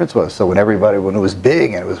what the difference was. So when it was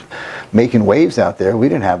big and it was making waves out there, we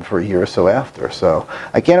didn't have it for a year or so after. So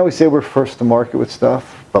I can't always say we're first to market with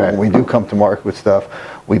stuff, but when we do come to market with stuff,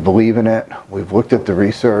 we believe in it. We've looked at the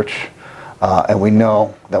research, and we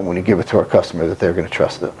know that when we give it to our customer that they're going to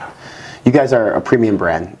trust it. You guys are a premium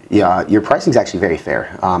brand. Yeah, your pricing is actually very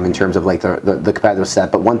fair in terms of like the competitive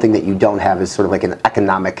set. But one thing that you don't have is sort of like an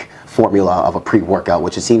economic formula of a pre-workout,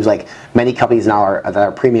 which it seems like many companies now that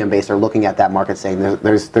are premium based are looking at that market saying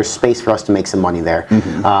there's space for us to make some money there.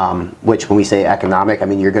 Which when we say economic, I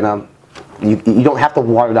mean you don't have to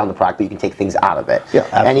water down the product, but you can take things out of it. Yeah,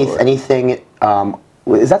 absolutely. Anything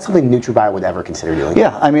is that something NutriBio would ever consider doing?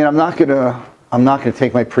 Yeah, I mean I'm not gonna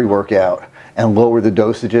take my pre-workout and lower the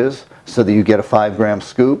dosages so that you get a 5-gram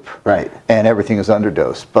scoop, and everything is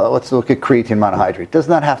underdosed. But let's look at creatine monohydrate. It does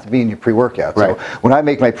not have to be in your pre-workout. So when I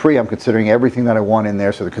make my pre, I'm considering everything that I want in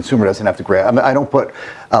there so the consumer doesn't have to grab. I mean, I don't put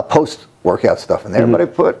post-workout stuff in there, but I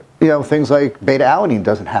put, you know, things like beta-alanine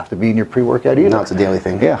doesn't have to be in your pre-workout either. No, it's a daily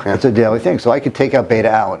thing. Yeah, it's a daily thing. So I could take out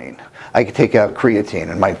beta-alanine. I could take out creatine,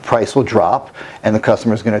 and my price will drop, and the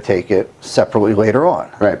customer's going to take it separately later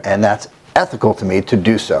on. And that's ethical to me to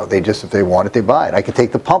do so. They just, if they want it, they buy it. I could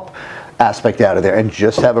take the pump aspect out of there and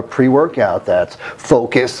just have a pre-workout that's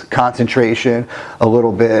focus, concentration, a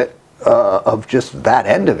little bit of just that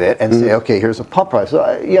end of it, and say, okay, here's a pump price.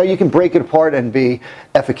 So, yeah, you can break it apart and be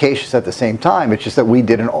efficacious at the same time. It's just that we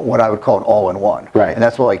did what I would call an all-in-one. And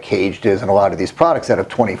that's what like Caged is, and a lot of these products that have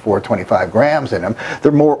 24, 25 grams in them,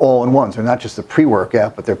 they're more all-in-ones. They're not just a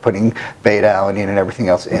pre-workout, but they're putting beta-alanine and everything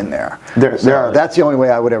else in there. That's the only way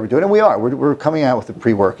I would ever do it, and we are. We're coming out with a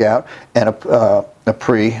pre-workout and a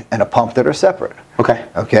pre and a pump that are separate. Okay.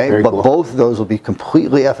 Very cool. Both of those will be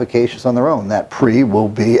completely efficacious on their own. That pre will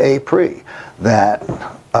be a pre. That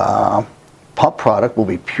pump product will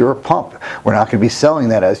be pure pump. We're not going to be selling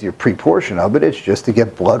that as your pre portion of it. It's just to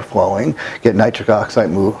get blood flowing, get nitric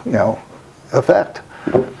oxide effect.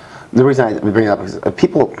 The reason I bring it up is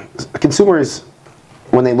consumers,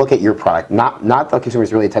 when they look at your product, not the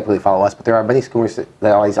consumers really typically follow us, but there are many consumers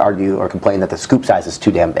that always argue or complain that the scoop size is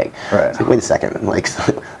too damn big. It's like, wait a second, like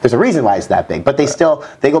there's a reason why it's that big. But they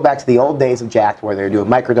go back to the old days of Jacked where they're doing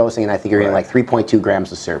microdosing, and I think you're getting like 3.2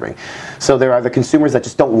 grams a serving. So there are the consumers that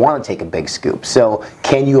just don't want to take a big scoop. So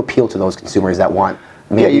can you appeal to those consumers that want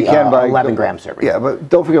maybe you can buy 11-gram serving? Yeah, but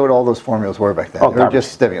don't forget what all those formulas were back then. They were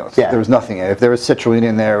just stimulants. There was nothing in it. If there was citrulline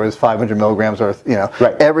in there, it was 500 milligrams worth.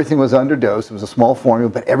 Everything was underdosed. It was a small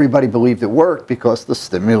formula, but everybody believed it worked because the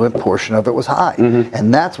stimulant portion of it was high.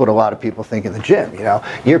 And that's what a lot of people think in the gym. You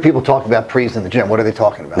hear people talk about pre's in the gym. What are they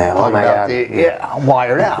talking about? I'm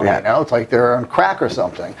wired out. It's like they're on crack or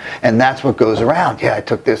something. And that's what goes around. Yeah, I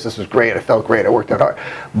took this. This was great. I felt great. I worked out hard.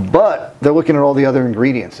 But they're looking at all the other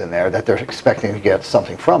ingredients in there that they're expecting to get something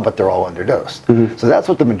from, but they're all underdosed. So that's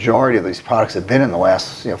what the majority of these products have been in the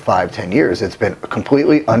last 5-10 years. It's been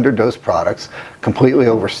completely underdosed products, completely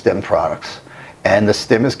over-stimmed products, and the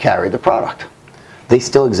stim has carried the product. They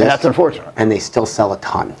still exist. And that's unfortunate. And they still sell a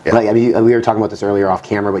ton. Like, I mean, we were talking about this earlier off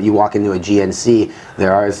camera, but you walk into a GNC,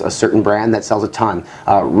 there is a certain brand that sells a ton.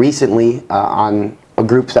 Recently, on a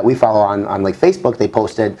group that we follow on like Facebook, they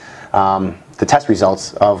posted the test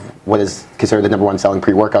results of what is considered the #1 selling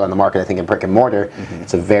pre-workout on the market, I think, in brick and mortar.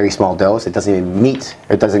 It's a very small dose. It doesn't even meet,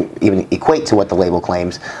 it doesn't even equate to what the label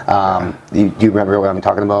claims. Do you remember what I'm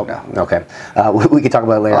talking about? No. Okay. We could talk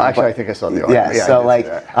about it later. Well, actually, I think I saw the article. Yeah, so like,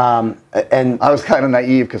 and I was kind of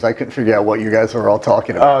naive because I couldn't figure out what you guys were all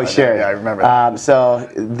talking about. Oh, sure. Yeah, I remember that. So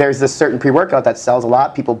there's this certain pre-workout that sells a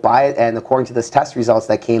lot. People buy it, and according to this test results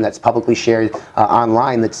that's publicly shared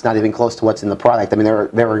online, that's not even close to what's in the product. I mean,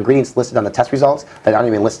 there are ingredients listed on the test results that aren't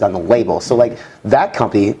even listed on the label. So like that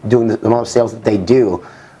company doing the amount of sales that they do,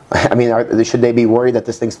 I mean, should they be worried that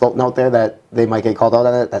this thing's floating out there, that they might get called out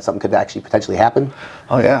on it, that something could actually potentially happen?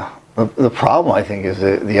 Oh yeah. The problem, I think, is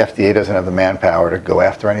that the FDA doesn't have the manpower to go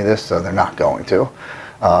after any of this, so they're not going to.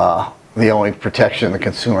 The only protection the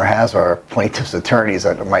consumer has are plaintiffs' attorneys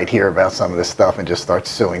that might hear about some of this stuff and just start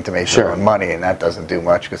suing to make their own money, and that doesn't do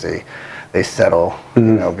much because they settle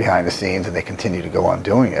behind the scenes and they continue to go on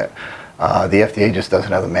doing it. The FDA just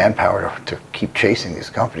doesn't have the manpower to keep chasing these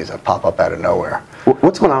companies that pop up out of nowhere.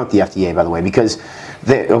 What's going on with the FDA, by the way? Because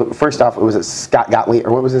first off, was it Scott Gottlieb,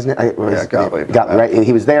 or what was his name? Gottlieb. Right?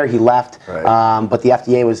 He was there, he left, Right. but the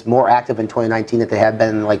FDA was more active in 2019 than they had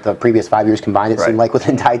been like the previous 5 years combined. It seemed like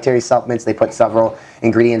within dietary supplements, they put several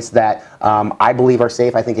ingredients that I believe are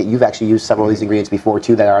safe. I think that you've actually used several of these ingredients before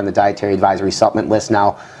too that are on the dietary advisory supplement list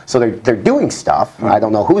now. So they're doing stuff. I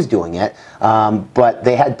don't know who's doing it, but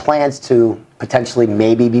they had plans to potentially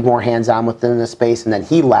maybe be more hands-on within the space, and then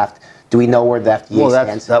he left. Do we know where the FDA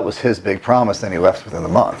stands? That was his big promise. Then he left within the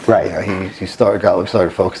month. Right. You know, he started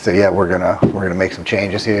focusing. Yeah, we're gonna make some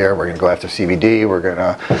changes here. We're gonna go after CBD. We're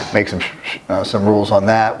gonna make some rules on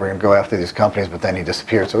that. We're gonna go after these companies. But then he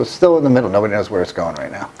disappeared. So it's still in the middle. Nobody knows where it's going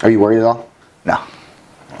right now. Are you worried at all? No.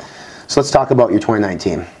 So let's talk about your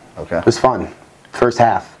 2019. Okay. It was fun. First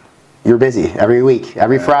half. You were busy every week,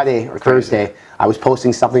 every Friday or Thursday. I was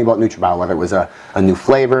posting something about NutriBio, whether it was a new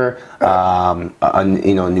flavor,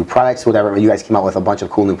 new products, whatever. You guys came out with a bunch of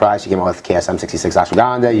cool new products. You came out with KSM 66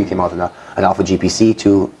 ashwagandha. You came out with an alpha GPC,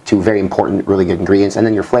 two very important, really good ingredients, and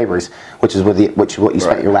then your flavors, which is what you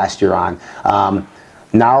spent your last year on.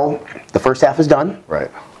 Now the first half is done. Right.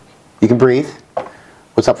 You can breathe.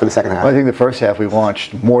 What's up for the second half? Well, I think the first half we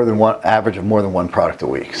launched average of more than one product a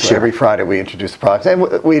week. So every Friday we introduced the products, and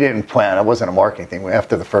we didn't plan. It wasn't a marketing thing.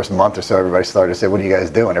 After the first month or so, everybody started to say, "What are you guys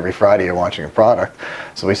doing? Every Friday you're launching a product."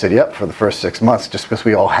 So we said, "Yep." For the first 6 months, just because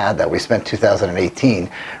we all had that, we spent 2018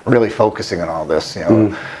 really focusing on all this.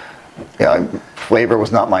 Flavor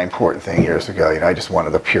was not my important thing years ago. I just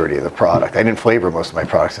wanted the purity of the product. I didn't flavor most of my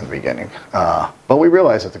products in the beginning. But we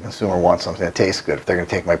realized that the consumer wants something that tastes good. If they're going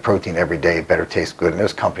to take my protein every day, it better taste good. And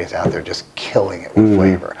there's companies out there just killing it with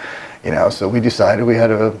flavor. So we decided we had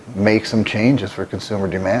to make some changes for consumer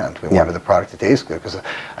demand. We wanted the product to taste good. Because,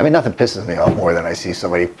 nothing pisses me off more than I see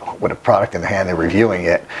somebody with a product in their hand, they're reviewing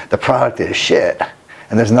it. The product is shit.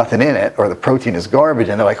 And there's nothing in it, or the protein is garbage,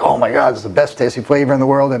 and they're like, "Oh my God, it's the best tasting flavor in the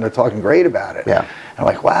world," and they're talking great about it. Yeah. And I'm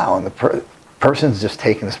like, wow, and the person's just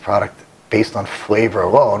taking this product based on flavor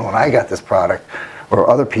alone. When I got this product, or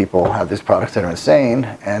other people have these products that are insane,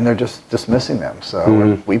 and they're just dismissing them.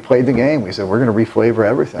 So we played the game. We said, we're going to reflavor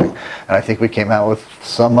everything. And I think we came out with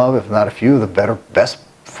some of, if not a few, of the best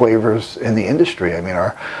flavors in the industry.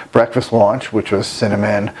 Our breakfast launch, which was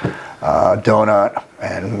cinnamon, donut,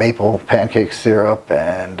 and maple pancake syrup,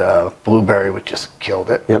 and blueberry, which just killed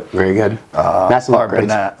it. Yep, very good. Massive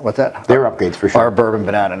upgrades. What's that? They're upgrades for sure. Our bourbon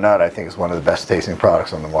banana nut, I think, is one of the best tasting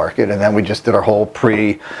products on the market. And then we just did our whole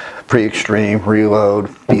pre-extreme, reload,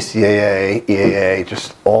 BCAA, EAA,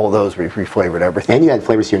 just all of those. We reflavored everything. And you had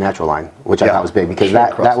flavors to your natural line, which I thought was big, because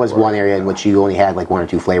that was one area in which you only had like one or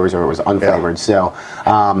two flavors, or it was unflavored. So,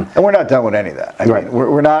 and we're not done with any of that.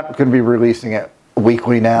 We're not going to be releasing it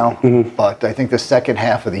weekly now, but I think the second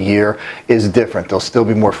half of the year is different. There'll still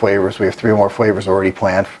be more flavors. We have 3 more flavors already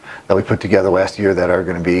planned that we put together last year that are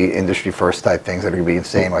going to be industry first type things that are going to be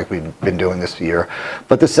insane, like we've been doing this year.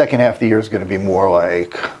 But the second half of the year is going to be more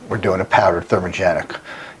like we're doing a powdered thermogenic,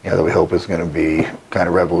 that we hope is going to be kind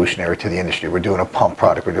of revolutionary to the industry. We're doing a pump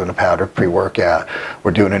product. We're doing a powdered pre-workout. We're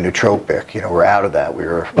doing a nootropic. We're out of that. We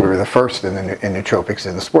were the first in nootropics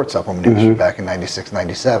in the sports supplement industry back in 96,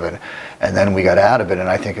 97. And then we got out of it, and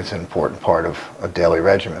I think it's an important part of a daily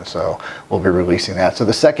regimen. So we'll be releasing that. So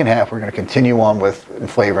the second half, we're going to continue on with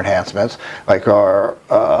flavor enhancements. Like our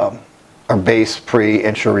base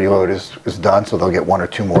pre-intro reload is done, so they'll get 1 or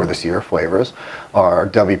 2 more this year flavors. Our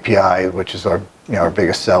WPI, which is our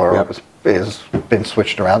biggest seller, has been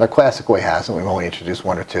switched around. The classic way hasn't. We've only introduced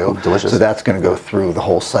 1 or 2. Delicious. So that's going to go through the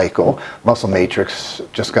whole cycle. Muscle Matrix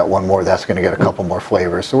just got 1 more. That's going to get a couple more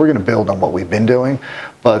flavors. So we're going to build on what we've been doing,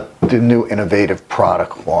 but the new innovative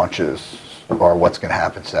product launches are what's going to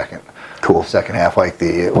happen second. Cool. Second half, like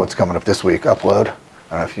what's coming up this week, Upload.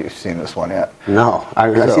 I don't know if you've seen this one yet. No,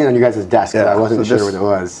 I've seen it on you guys' desk, but I wasn't sure what it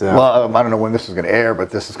was. So. Well, I don't know when this is going to air, but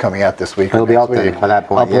this is coming out this week. It'll be out then by that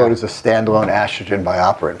point. Upload is a standalone estrogen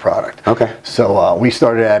bioperant product. Okay. So we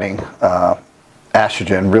started adding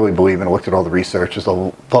estrogen, really believing, looked at all the research. There's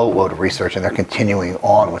a boatload of research, and they're continuing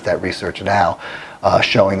on with that research now,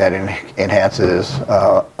 showing that it enhances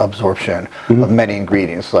absorption of many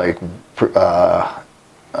ingredients like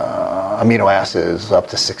amino acids up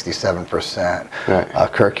to 67%.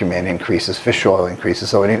 Curcumin increases, fish oil increases.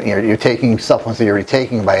 So you're taking supplements that you're already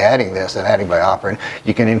taking by adding this and adding BioPerine.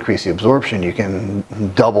 You can increase the absorption. You can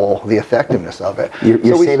double the effectiveness of it.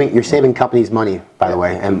 You're saving companies money, by the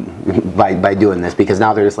way, and by doing this, because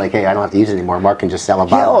now they're just like, hey, I don't have to use it anymore. Mark can just sell a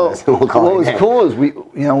bottle of this. What was cool is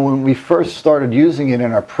when we first started using it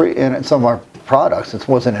in some of our products, it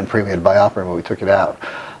wasn't in pre, we had BioPerine, but we took it out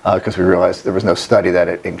because we realized there was no study that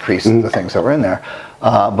it increased the things that were in there.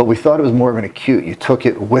 But we thought it was more of an acute. You took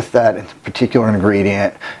it with that particular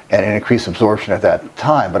ingredient and it increased absorption at that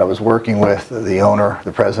time. But I was working with the owner,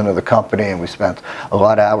 the president of the company, and we spent a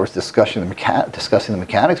lot of hours discussing the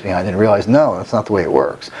mechanics behind it and realized, no, that's not the way it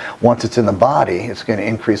works. Once it's in the body, it's going to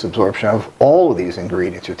increase absorption of all of these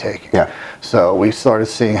ingredients you're taking. So we started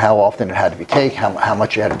seeing how often it had to be taken, how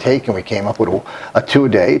much you had to take, and we came up with a 2 a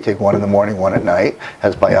day. You take 1 in the morning, 1 at night. It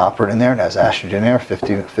has BioPerine in there, it has estrogen in there,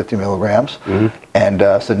 50 milligrams. And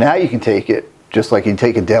so now you can take it just like you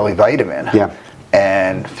take a daily vitamin.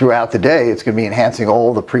 And throughout the day, it's going to be enhancing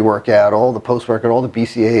all the pre-workout, all the post-workout, all the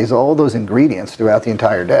BCAAs, all those ingredients throughout the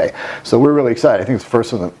entire day. So we're really excited. I think it's the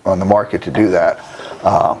first on the market to do that.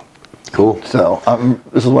 Cool. So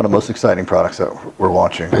this is one of the most exciting products that we're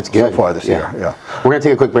launching so far this year. We're going to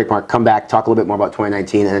take a quick break, Mark. Come back, talk a little bit more about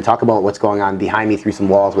 2019, and then talk about what's going on behind me through some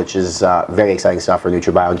walls, which is very exciting stuff for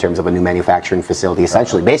NutraBio in terms of a new manufacturing facility.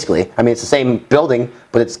 Essentially, basically, I mean, it's the same building,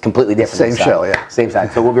 but it's completely different. Same shell, Same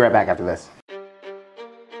side. So we'll be right back after this.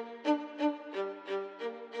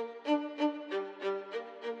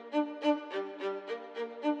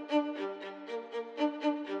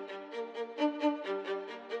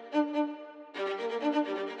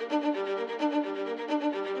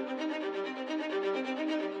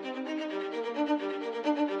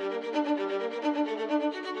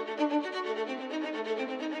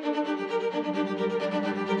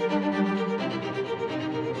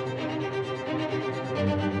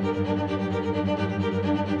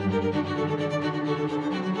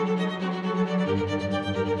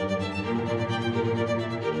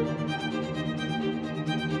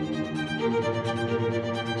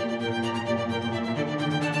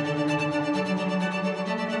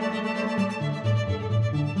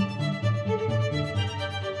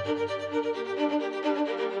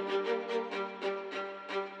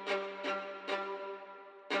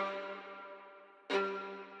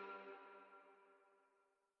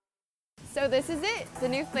 So this is it. The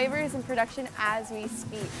new flavor is in production as we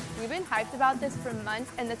speak. We've been hyped about this for months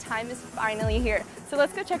and the time is finally here. So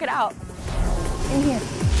let's go check it out. In here.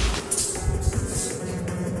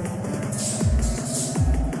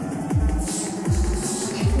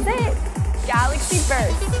 This is it. Galaxy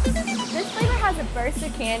Burst. This flavor has a burst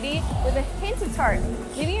of candy with a hint of tart,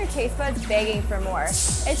 leaving your taste buds begging for more.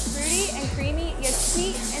 It's fruity and creamy, yet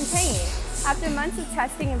sweet and tangy. After months of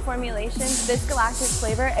testing and formulation, this galactic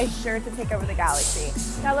flavor is sure to take over the galaxy.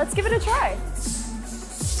 Now let's give it a try.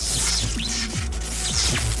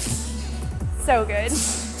 So good.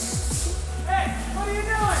 Hey, what are you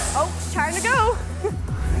doing? Oh, time to go.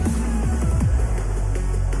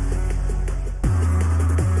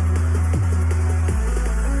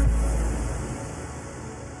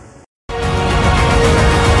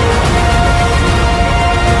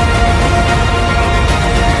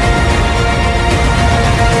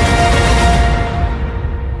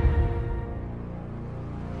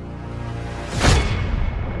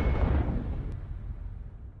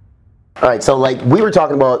 All right, so like we were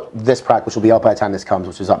talking about this product, which will be out by the time this comes,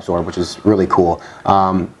 which is Upsorb, which is really cool.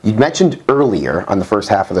 You mentioned earlier on the first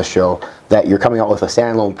half of the show that you're coming out with a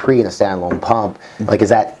standalone pre and a standalone pump. Like, is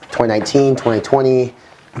that 2019, 2020?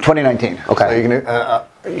 2019. Okay. So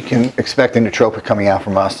you can expect a nootropic coming out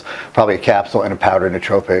from us, probably a capsule and a powdered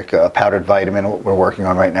nootropic, powdered vitamin we're working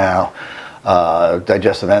on right now.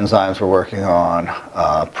 Digestive enzymes we're working on,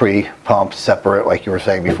 pre-pump, separate, like you were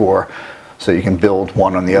saying before. So you can build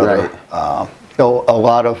one on the other. Right. A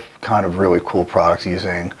lot of kind of really cool products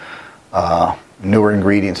using newer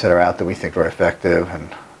ingredients that are out that we think are effective and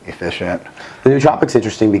efficient. The nootropic's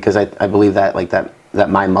interesting because I believe that like that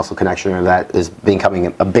mind muscle connection, or that is becoming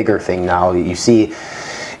a bigger thing now. You see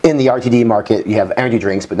in the RTD market, you have energy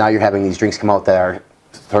drinks, but now you're having these drinks come out that are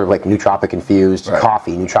sort of like nootropic infused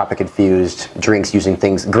coffee, nootropic infused drinks using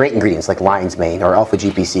great ingredients like lion's mane or alpha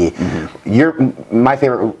GPC. My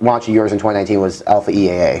favorite launch of yours in 2019 was alpha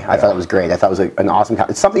EAA. I thought it was great. I thought it was an awesome.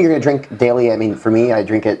 It's something you're going to drink daily. I mean, for me, I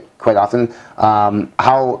drink it quite often.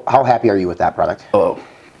 How happy are you with that product? Oh,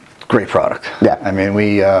 great product. Yeah. I mean,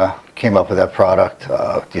 we came up with that product,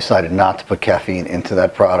 decided not to put caffeine into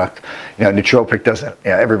that product. You know, nootropic doesn't,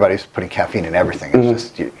 everybody's putting caffeine in everything. It's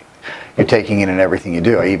just, you're taking in everything you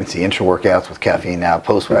do. I even see intra workouts with caffeine now,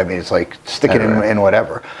 post. I mean, it's like stick it in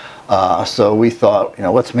whatever. So we thought,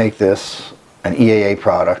 let's make this an EAA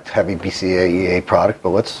product, heavy BCA EAA product, but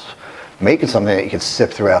let's make it something that you can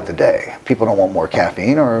sip throughout the day. People don't want more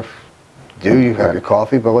caffeine, or if you do, you have your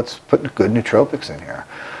coffee, but let's put good nootropics in here.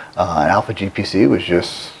 And Alpha GPC was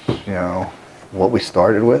just, what we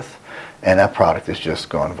started with. And that product is just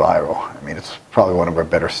going viral. I mean, it's probably one of our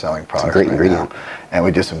better selling products. It's a great ingredient. Now. And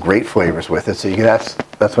we did some great flavors with it. So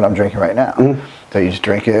that's what I'm drinking right now. So you just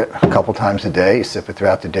drink it a couple times a day. You sip it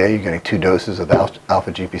throughout the day. You're getting 2 doses of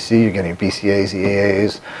Alpha GPC. You're getting BCAAs,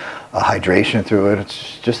 EAAs, hydration through it.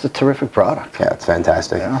 It's just a terrific product. Yeah, it's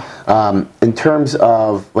fantastic. Yeah. In terms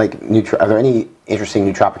of are there any interesting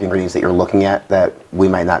nootropic ingredients that you're looking at that we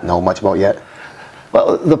might not know much about yet?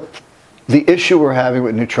 Well, the issue we're having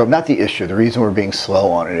with nootropics, not the issue, the reason we're being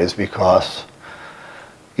slow on it is because,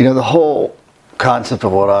 the whole concept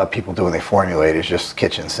of what people do when they formulate is just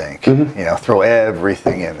kitchen sink. Throw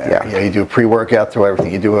everything in there. Yeah. You do a pre-workout, throw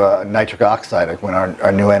everything. You do a nitric oxide, like when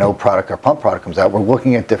our new NO product, our pump product comes out, we're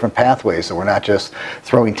looking at different pathways, so we're not just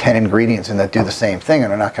throwing 10 ingredients in that do the same thing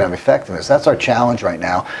and they're not going to have effectiveness. That's our challenge right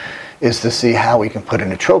now, is to see how we can put a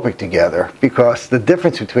nootropic together, because the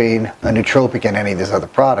difference between a nootropic and any of these other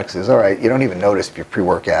products is, all right, you don't even notice if you're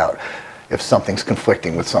pre-workout, if something's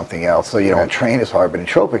conflicting with something else, so you don't train as hard, but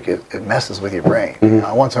nootropic, it messes with your brain.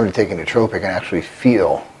 I want somebody to take a nootropic and actually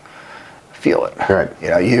feel it. Right.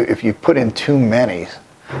 If you put in too many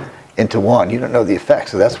into one, you don't know the effects,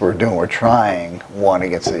 so that's what we're doing. We're trying one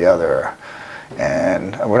against the other,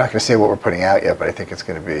 and we're not going to say what we're putting out yet, but I think it's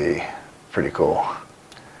going to be pretty cool.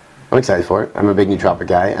 I'm excited for it. I'm a big nootropic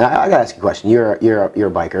guy. And I gotta ask you a question. You're a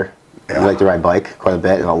biker. Yeah. You like to ride bike quite a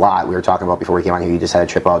bit and a lot. We were talking about before we came on here, you just had a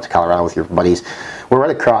trip out to Colorado with your buddies. We're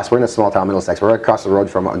in a small town, Middlesex. We're right across the road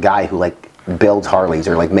from a guy who builds Harleys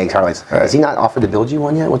or makes Harleys. Right. Has he not offered to build you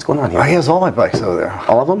one yet? What's going on here? He has all my bikes over there.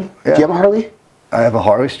 All of them? Yeah. Do you have a Harley? I have a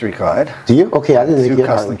Harley Street Glide. Do you? Okay, I didn't think you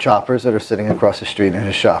had 2 custom choppers that are sitting across the street in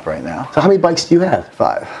his shop right now. So how many bikes do you have?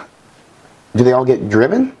 5. Do they all get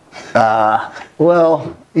driven?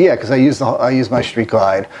 Well, yeah, because I use my Street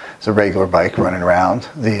Glide as a regular bike running around.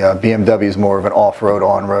 The BMW is more of an off-road,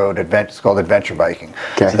 on-road adventure. It's called adventure biking.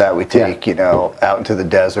 Okay. So that we take, out into the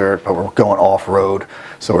desert, but we're going off-road.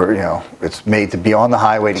 So we're, it's made to be on the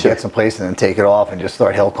highway to get someplace and then take it off and just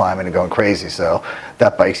start hill climbing and going crazy. So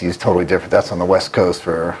that bike's used totally different. That's on the West Coast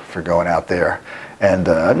for going out there. And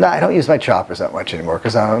no, I don't use my choppers that much anymore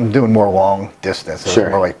because I'm doing more long distance. So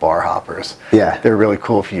more like bar hoppers. Yeah. They were really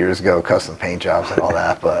cool a few years ago, custom paint jobs and all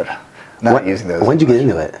that, but not using those. When did you get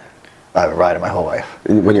into it? I've been riding my whole life.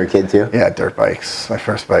 When you were a kid too? Yeah, dirt bikes. My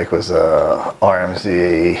first bike was a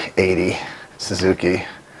RMZ 80 Suzuki.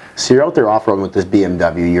 So you're out there off-roading with this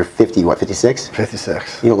BMW. You're 56?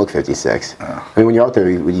 56. You don't look 56. No. I mean, when you're out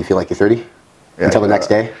there, would you feel like you're 30? Yeah, until the next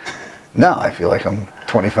day? No, I feel like I'm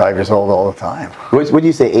 25 years old all the time. What do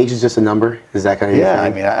you say? Age is just a number? Is that kind of I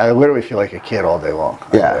mean, I literally feel like a kid all day long.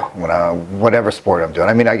 Yeah. Whatever sport I'm doing.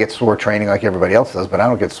 I mean, I get sore training like everybody else does, but I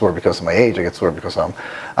don't get sore because of my age. I get sore because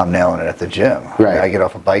I'm nailing it at the gym. Right. I get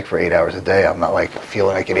off a bike for 8 hours a day. I'm not like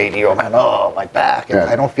feeling like an 80-year-old man. Oh, my back. And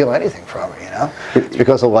I don't feel anything from it. It's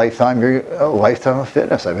because of a lifetime of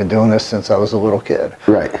fitness. I've been doing this since I was a little kid.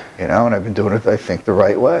 Right. And I've been doing it, I think, the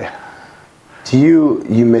right way. Do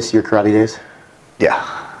you miss your karate days? Yeah.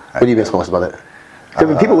 What do you miss most about it? I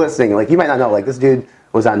mean, people listening, you might not know, this dude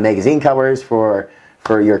was on magazine covers for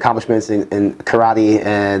your accomplishments in karate,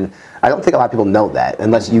 and I don't think a lot of people know that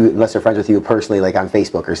unless they're friends with you personally, on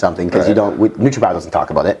Facebook or something, because NutriBio doesn't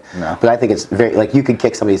talk about it. No. But I think it's very, you could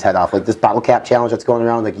kick somebody's head off, this bottle cap challenge that's going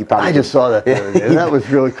around, you probably. I just saw that the other day. That was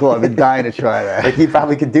really cool. I've been dying to try that. You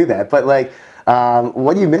probably could do that, but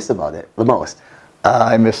what do you miss about it the most?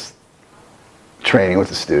 I miss training with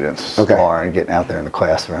the students, sparring, getting out there in the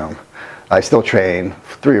classroom. I still train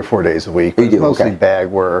 3 or 4 days a week. You do? Mostly bag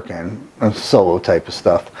work and solo type of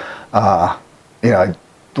stuff. I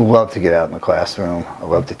love to get out in the classroom. I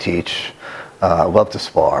love to teach. I love to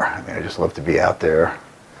spar. I mean, I just love to be out there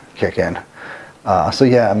kicking. So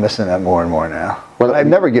yeah, I'm missing that more and more now. Well, I've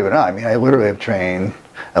never given up. I mean, I literally have trained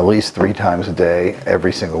at least 3 times a day,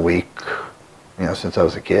 every single week, since I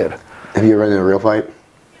was a kid. Have you ever been in a real fight?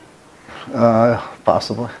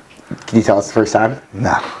 Possibly. Can you tell us the first time?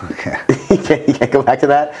 No. Okay. You can't go back to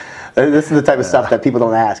that? This is the type of stuff that people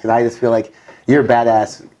don't ask, and I just feel like you're a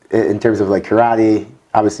badass in terms of karate.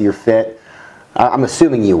 Obviously, you're fit. I'm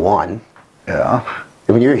assuming you won. Yeah.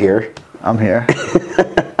 When you're here. I'm here.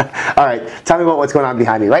 All right, tell me about what's going on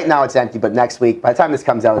behind me. Right now it's empty, but next week, by the time this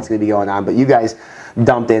comes out, it's going to be going on. But you guys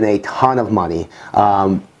dumped in a ton of money,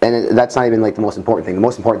 and that's not even like the most important thing. The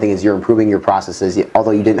most important thing is you're improving your processes, although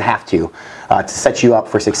you didn't have to set you up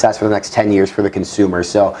for success for the next 10 years for the consumer.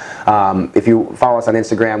 So if you follow us on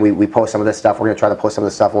Instagram, we post some of this stuff. We're going to try to post some of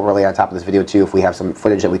this stuff overlay on top of this video too, if we have some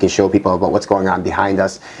footage that we can show people about what's going on behind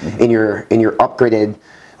us in your upgraded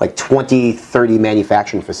like 20-30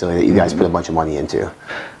 manufacturing facility that you guys put a bunch of money into.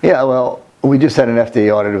 Yeah, well, we just had an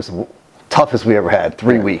FDA audit. It was the toughest we ever had.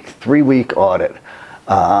 3-week audit,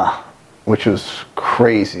 which was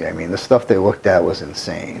crazy. I mean, the stuff they looked at was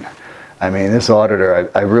insane. I mean, this auditor,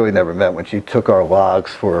 I really never met. When she took our logs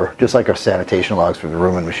for, just like our sanitation logs for the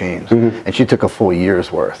room and machines, and she took a full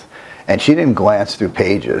year's worth. And she didn't glance through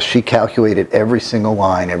pages. She calculated every single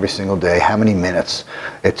line, every single day, how many minutes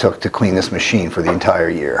it took to clean this machine for the entire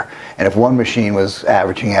year. And if one machine was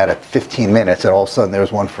averaging out at 15 minutes, and all of a sudden there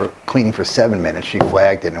was one for cleaning for 7 minutes, she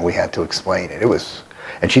flagged it and we had to explain it. It was,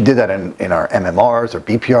 and she did that in our MMRs, our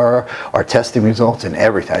BPR, our testing results, and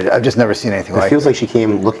everything. I've just never seen anything like that. It feels like she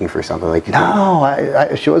came looking for something. Like no,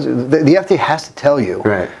 she was. The FDA has to tell you.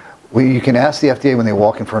 Right. You can ask the FDA when they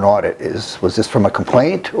walk in for an audit, was this from a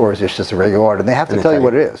complaint or is this just a regular audit? And they have to tell you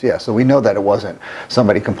what it is. Yeah, so we know that it wasn't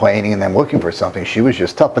somebody complaining and then looking for something. She was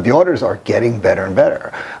just tough. But the auditors are getting better and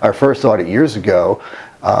better. Our first audit years ago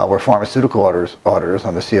were pharmaceutical auditors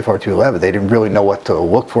on the CFR 211. They didn't really know what to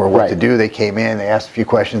look for, what to do. They came in, they asked a few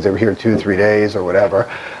questions. They were here 2 or 3 days or whatever.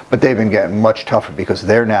 But they've been getting much tougher because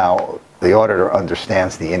they're now, the auditor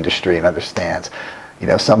understands the industry and understands. You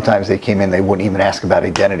know, sometimes they came in, they wouldn't even ask about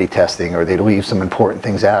identity testing, or they'd leave some important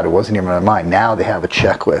things out. It wasn't even on their mind. Now they have a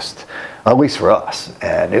checklist, at least for us.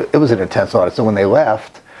 And it was an intense audit. So when they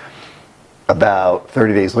left, about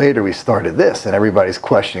 30 days later, we started this, and everybody's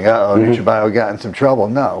questioning, NutraBio got in some trouble.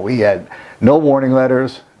 No, we had no warning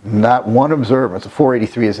letters, not one observance. A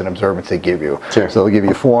 483 is an observance they give you. Sure. So they'll give you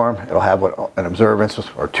a form, it'll have an observance,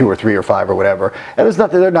 or 2 or 3 or 5 or whatever. And there's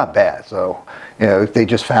nothing, they're not bad. So, you know, if they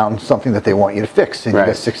just found something that they want you to fix, and you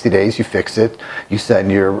got 60 days, you fix it, you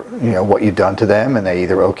send your, what you've done to them, and they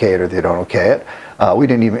either okay it or they don't okay it. We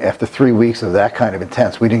didn't even, after 3 weeks of that kind of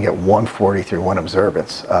intense, we didn't get 143, one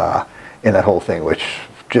observance in that whole thing, which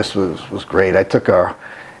just was great. I took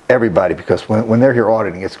everybody, because when they're here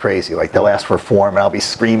auditing, it's crazy. Like, they'll ask for a form and I'll be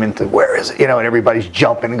screaming to, where is it? And everybody's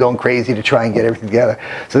jumping and going crazy to try and get everything together.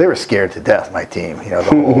 So they were scared to death, my team, the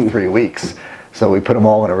whole 3 weeks. So we put them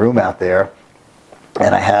all in a room out there,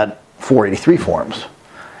 and I had 483 forms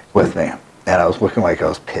with me. And I was looking like I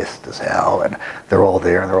was pissed as hell, and they're all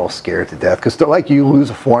there and they're all scared to death. Because like, you lose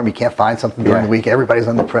a form, you can't find something during the week, everybody's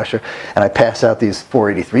under pressure. And I pass out these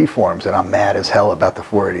 483 forms, and I'm mad as hell about the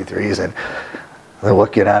 483s. And they're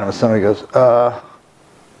looking at them, and somebody goes,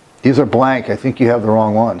 these are blank, I think you have the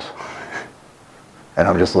wrong ones. And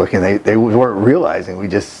I'm just looking, they weren't realizing,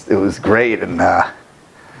 it was great. And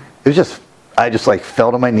it was just, I just like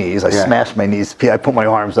fell to my knees, I smashed my knees, I put my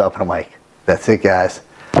arms up, and I'm like, that's it, guys.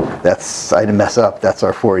 I didn't mess up, that's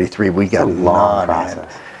our 483, we got it on.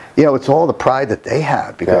 It's all the pride that they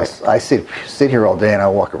have, because I sit here all day and I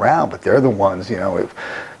walk around, but they're the ones,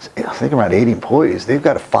 I think around 80 employees, they've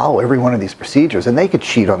got to follow every one of these procedures, and they could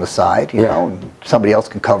cheat on the side, and somebody else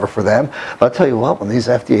can cover for them. But I'll tell you what, when these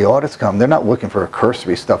FDA audits come, they're not looking for a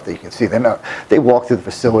cursory stuff that you can see. They walk through the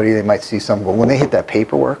facility, they might see some, but when they hit that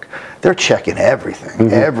paperwork, they're checking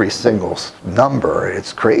everything, every single number.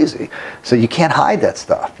 It's crazy. So you can't hide that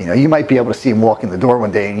stuff. You might be able to see them walk in the door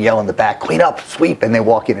one day and yell in the back, clean up, sweep, and they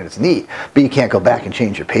walk in and it's neat, but you can't go back and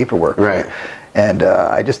change your paperwork. Right. And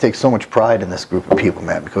I just take so much pride in this group of people,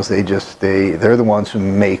 man, because they're the ones who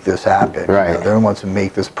make this happen. Right. They're the ones who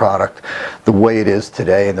make this product the way it is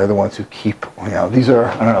today, and they're the ones who keep, these are,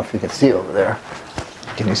 I don't know if you can see over there.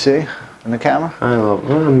 Can you see in the camera? I don't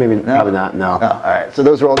know, maybe, probably not, no. All right, so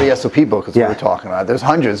those are all the SOP booklets we were talking about. There's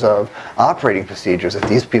hundreds of operating procedures that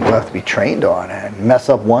these people have to be trained on, and mess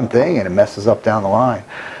up one thing and it messes up down the line.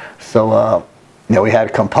 So, we had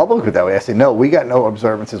to come public with that. I said, no, we got no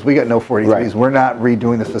observances. We got no 43s. Right. We're not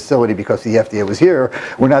redoing this facility because the FDA was here.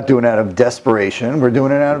 We're not doing it out of desperation. We're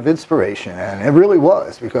doing it out of inspiration. And it really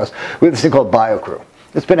was, because we have this thing called BioCrew.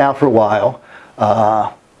 It's been out for a while.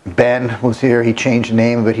 Ben was here. He changed the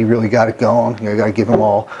name of it. He really got it going. You got to give him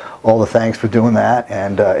all the thanks for doing that.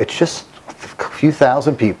 And it's just a few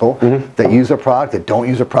thousand people that use our product, that don't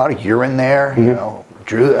use our product. You're in there,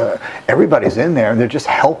 Drew, everybody's in there, and they're just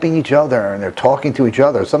helping each other, and they're talking to each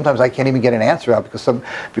other. Sometimes I can't even get an answer out, because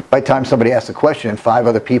by the time somebody asks a question, 5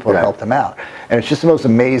 other people have helped them out. And it's just the most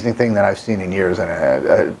amazing thing that I've seen in years, and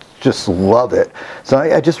I just love it. So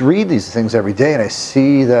I just read these things every day, and I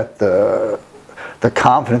see that the the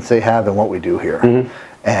confidence they have in what we do here.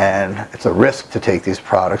 And it's a risk to take these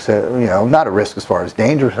products, not a risk as far as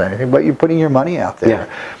dangerous or anything, but you're putting your money out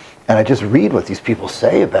there. And I just read what these people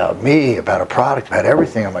say about me, about a product, about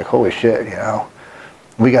everything. I'm like, holy shit,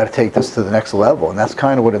 we got to take this to the next level. And that's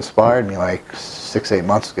kind of what inspired me like 6-8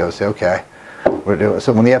 months ago to say, okay, we're doing it.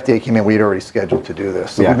 So when the FDA came in, we'd already scheduled to do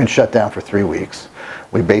this. So we've been shut down for 3 weeks.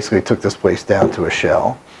 We basically took this place down to a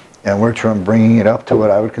shell. And we're bringing it up to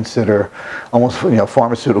what I would consider almost,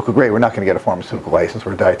 pharmaceutical grade. We're not going to get a pharmaceutical license.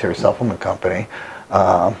 We're a dietary supplement company.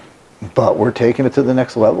 But we're taking it to the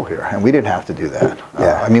next level here. And we didn't have to do that.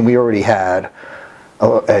 I mean, we already had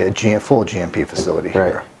a full GMP facility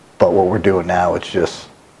here. But what we're doing now, it's just,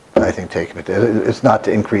 I think, taking it. It's not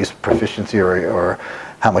to increase proficiency or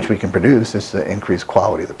how much we can produce. It's to increase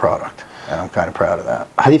quality of the product. And I'm kind of proud of that.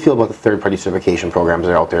 How do you feel about the third-party certification programs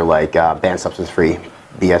that are out there, like Banned Substance Free,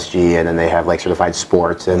 BSG, and then they have like certified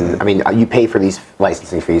sports, and I mean, you pay for these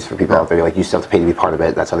licensing fees for people out there. Like, you still have to pay to be part of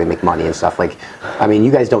it. That's how they make money and stuff. Like, I mean,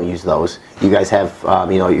 you guys don't use those. You guys have,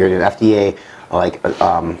 you're an FDA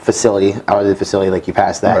facility, out of the facility, like you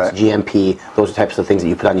pass that. It's GMP. Those are types of things that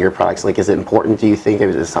you put on your products. Like, is it important? Do you think?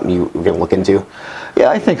 Is it something you're going to look into? Yeah,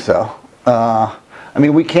 I think so. I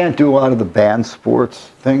mean, we can't do a lot of the banned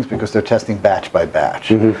sports things because they're testing batch by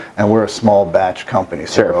batch, and we're a small batch company.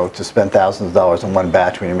 So to spend thousands of dollars on one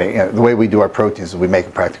batch, when you make, the way we do our proteins is we make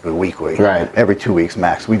it practically weekly, every 2 weeks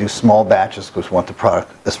max. We do small batches because we want the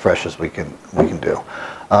product as fresh as we can do.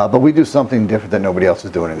 But we do something different that nobody else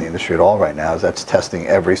is doing in the industry at all right now, is that's testing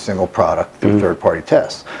every single product through third-party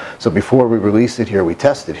tests. So before we release it here, we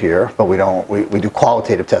test it here, but we do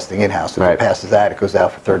qualitative testing in-house. If it passes that, it goes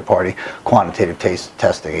out for third-party quantitative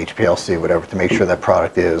testing, HPLC, whatever, to make sure that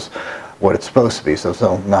product is what it's supposed to be. So it's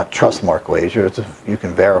not trust mark glazier. You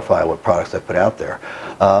can verify what products I put out there.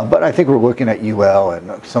 But I think we're looking at UL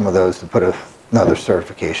and some of those to put another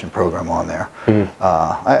certification program on there.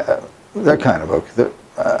 They're kind of okay.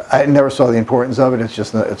 I never saw the importance of it.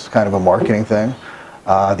 It's kind of a marketing thing.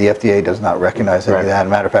 The FDA does not recognize any of that. As a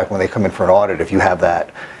matter of fact, when they come in for an audit, if you have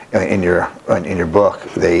that in your book,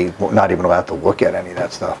 they're not even allowed to look at any of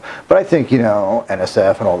that stuff. But I think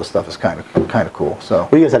NSF and all this stuff is kind of cool. So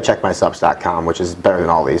you guys have checkmysubs.com, which is better than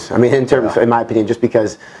all these. I mean, in my opinion, just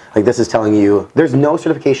because like this is telling you there's no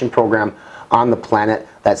certification program on the planet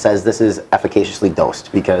that says this is efficaciously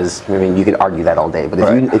dosed. Because I mean, you could argue that all day, but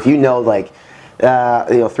if you know like 3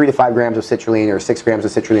 to 5 grams of citrulline or 6 grams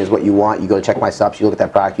of citrulline is what you want, you go to Check My Subs, you look at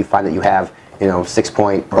that product, you find that you have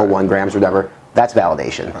 6.01 grams or whatever. That's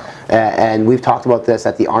validation. And we've talked about this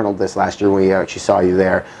at the Arnold this last year when we actually saw you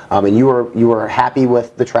there, and you were happy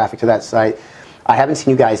with the traffic to that site. I haven't seen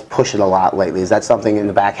you guys push it a lot lately. Is that something in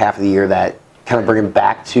the back half of the year that kind of bring it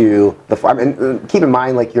back to the farm? And keep in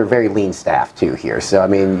mind, like, you're very lean staff too here. So I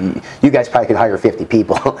mean, you guys probably could hire 50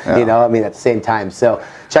 people. I mean, at the same time. So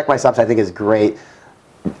Check My Subs, I think, is great.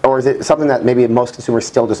 Or is it something that maybe most consumers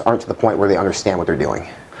still just aren't to the point where they understand what they're doing?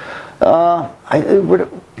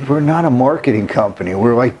 We're not a marketing company.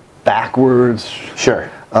 We're like backwards.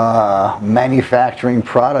 Manufacturing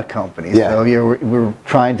product company. So we're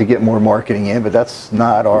trying to get more marketing in, but that's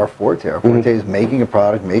not our forte. Our forte is making a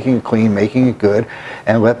product, making it clean, making it good,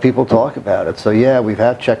 and let people talk about it. So yeah, we've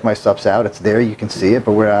had Check My Subs out. It's there, you can see it,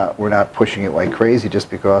 but we're not pushing it like crazy just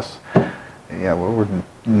because we're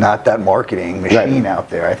not that marketing machine out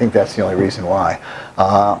there. I think that's the only reason why.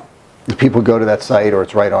 If people go to that site, or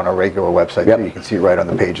it's right on our regular website too, you can see it right on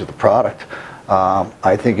the page of the product.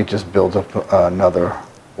 I think it just builds up another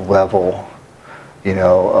level,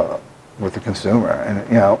 with the consumer.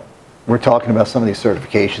 And we're talking about some of these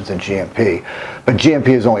certifications in GMP, but GMP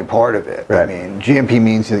is only part of it. I mean, GMP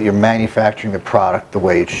means that you're manufacturing the product the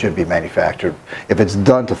way it should be manufactured. If it's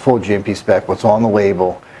done to full GMP spec, what's on the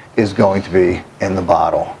label is going to be in the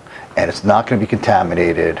bottle, and it's not going to be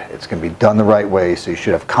contaminated. It's going to be done the right way, so you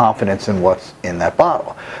should have confidence in what's in that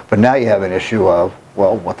bottle. But now you have an issue of,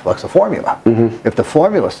 well, what the fuck's the formula? If the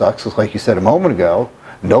formula sucks, like you said a moment ago,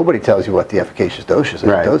 nobody tells you what the efficacious dose is. The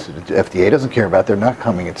FDA doesn't care about it. They're not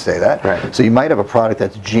coming and say that. So you might have a product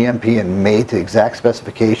that's GMP and made to exact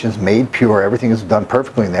specifications, made pure, everything is done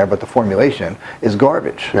perfectly in there, but the formulation is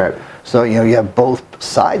garbage. So you have both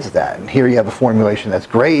sides of that. And here you have a formulation that's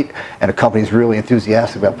great, and a company's really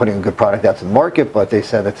enthusiastic about putting a good product out to the market, but they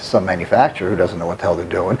said that to some manufacturer who doesn't know what the hell they're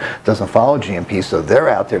doing, doesn't follow GMP, so they're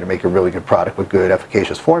out there to make a really good product with good,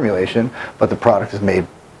 efficacious formulation, but the product is made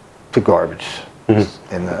to garbage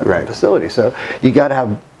in the facility. So you got to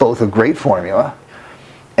have both a great formula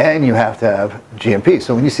and you have to have GMP.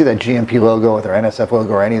 So when you see that GMP logo with our NSF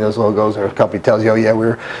logo or any of those logos, or a company tells you, oh yeah,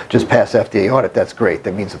 we're just past FDA audit, that's great.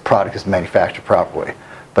 That means the product is manufactured properly.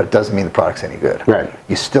 but it doesn't mean the product's any good. Right.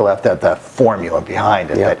 You still have to have that formula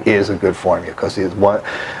behind it that is a good formula, because it's one,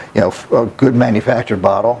 you know, a good manufactured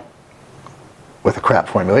bottle with a crap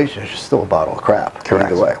formulation is just still a bottle of crap.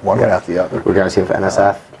 Correct. Either way, one without the other. Regardless of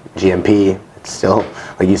NSF, GMP, it's still,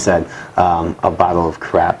 like you said, a bottle of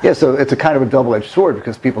crap. Yeah, so it's a kind of a double-edged sword,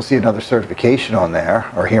 because people see another certification on there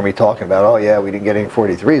or hear me talking about, oh yeah, we didn't get any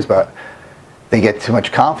 43s, but they get too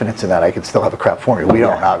much confidence in that I could still have a crap formula. We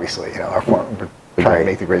don't, obviously. You know, we're trying to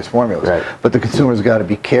make the greatest formulas. Right. But the consumer's got to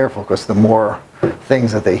be careful, because the more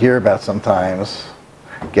things that they hear about sometimes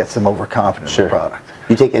gets them overconfident in the product.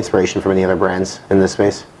 You take inspiration from any other brands in this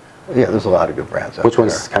space? Yeah, there's a lot of good brands out Which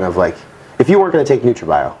one's kind of like, if you weren't going to take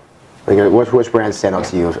NutriBio, like which brands stand out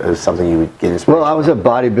to you as something you would get inspiration? Well, I was at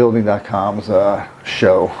bodybuilding.com's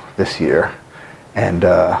show this year, and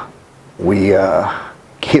we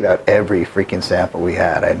gave out every freaking sample we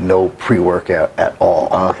had. I had no pre-workout at all.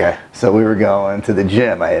 Oh, okay. So we were going to the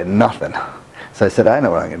gym. I had nothing. So I said, I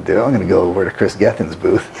know what I'm going to do. I'm going to go over to Chris Gethin's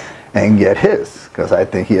booth and get his, because I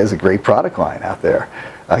think he has a great product line out there.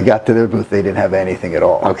 I got to their booth, they didn't have anything at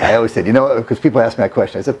all. Okay. I always said, you know what, because people ask me that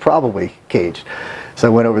question, I said, probably caged. So I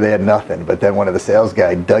went over, they had nothing, but then one of the sales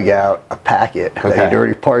guys dug out a packet that he'd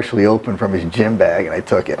already partially opened from his gym bag, and I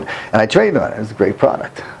took it. And I traded on it. It was a great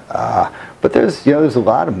product. But there's, you know, there's a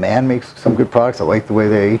lot of, Man makes some good products. I like the way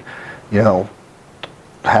they, you know,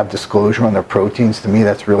 have disclosure on their proteins. To me,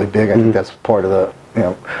 that's really big. I think that's part of the, you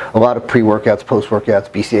know, a lot of pre-workouts, post-workouts,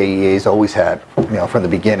 BCAAs always had, you know, from the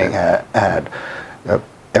beginning had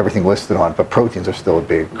everything listed on, but proteins are still a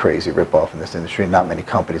big, crazy ripoff in this industry. Not many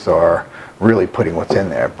companies are really putting what's in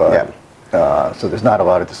there, but so there's not a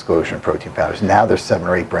lot of disclosure in protein powders. Now there's 7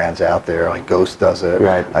 or 8 brands out there, like Ghost does it.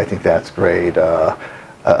 Right. I think that's great.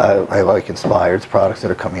 I like Inspired's products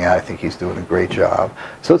that are coming out. I think he's doing a great job.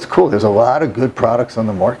 So it's cool. There's a lot of good products on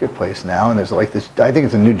the marketplace now, and there's like this, I think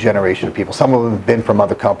it's a new generation of people. Some of them have been from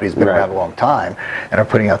other companies, been around a long time, and are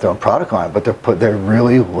putting out their own product line, but they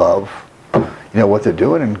really love, you know, what they're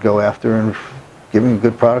doing, and go after and giving a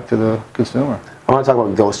good product to the consumer. I want to talk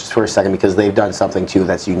about Ghost just for a second, because they've done something too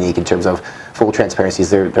that's unique in terms of full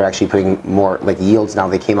transparencies. They're actually putting more like yields now.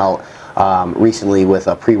 They came out recently with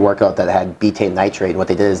a pre-workout that had betaine nitrate, and what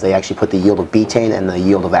they did is they actually put the yield of betaine and the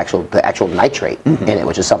yield of the actual nitrate in it,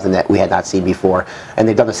 which is something that we had not seen before. And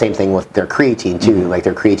they've done the same thing with their creatine too. Like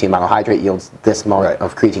their creatine monohydrate yields this amount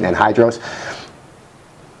of creatine and hydrose.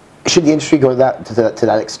 Should the industry go to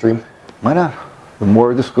that extreme? Why not? The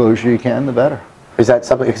more disclosure you can, the better. Is that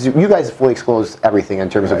something, because you guys fully disclose everything in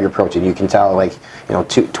terms of your protein. You can tell, like, you know,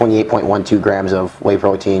 28.12 grams of whey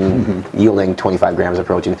protein yielding 25 grams of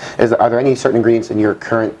protein. Are there any certain ingredients in your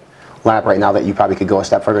current lab right now that you probably could go a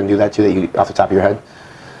step further and do that too, that you, off the top of your head?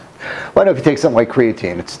 Well, if you take something like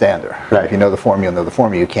creatine, it's standard. Right. If you know the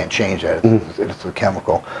formula, you can't change it. It's a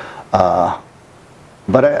chemical.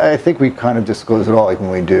 But I think we kind of disclose it all. Like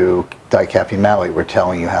when we do dicaffeine malate, we're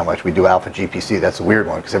telling you how much. We do alpha GPC. That's a weird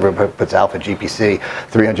one, because everybody puts alpha GPC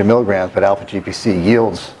 300 milligrams, but alpha GPC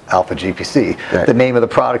yields alpha GPC. Right. The name of the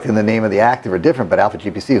product and the name of the active are different, but alpha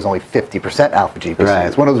GPC is only 50% alpha GPC. Right.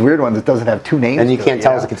 It's one of those weird ones that doesn't have 2 names. And you can't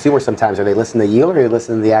tell as a consumer sometimes, are they listening to the yield or are they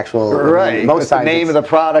listening to the actual? Right. Most the name of the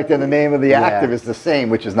product and the name of the active is the same,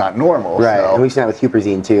 which is not normal. Right. So. And we've seen that with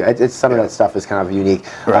huperzine too. It's some of that stuff is kind of unique.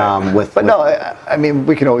 Right. No, I mean,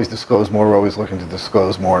 we can always disclose more. We're always looking to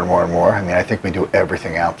disclose more and more and more. I mean, I think we do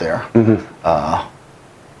everything out there.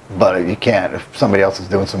 But you can't. If somebody else is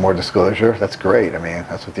doing some more disclosure, that's great. I mean,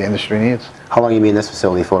 that's what the industry needs. How long have you been in this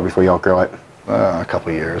facility for before you outgrow it? A couple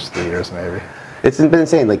of years, 3 years maybe. It's been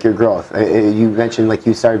insane, like your growth. You mentioned like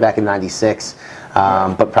you started back in '96,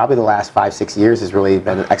 but probably the last 5-6 years has really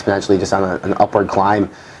been exponentially just on an upward climb.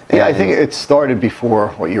 Yeah, I think it started before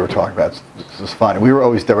what you were talking about. This was fun. We were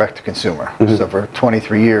always direct to consumer. So for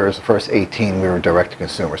 23 years, the first 18, we were direct to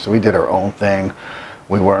consumer. So we did our own thing.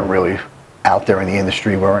 We weren't really out there in the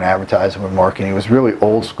industry. We weren't advertising, we were marketing. It was really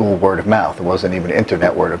old school word of mouth. It wasn't even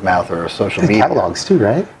internet word of mouth or social media. Catalogs too,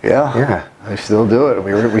 right? Yeah. Yeah. I still do it.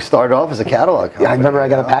 We started off as a catalog company. Yeah, I remember I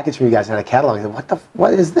got a package from you guys and a catalog. I said,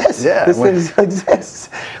 what is this? Yeah. This thing exists.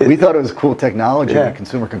 We thought it was cool technology. Yeah. The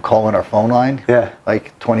consumer could call in our phone line. Yeah.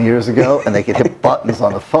 Like 20 years ago, and they could hit buttons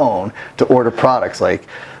on the phone to order products like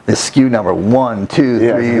the SKU number 1, 2, 3.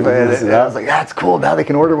 And I was like, that's cool. Now they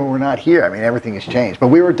can order when we're not here. I mean, everything has changed. But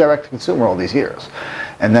we were direct to consumer all these years.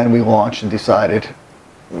 And then we launched and decided,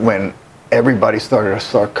 when everybody started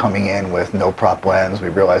to coming in with no prop blends, we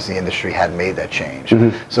realized the industry hadn't made that change.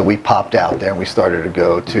 So we popped out there and we started to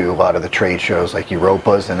go to a lot of the trade shows like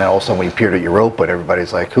Europa's, and then also when we appeared at Europa,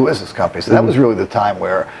 everybody's like, who is this company? So that was really the time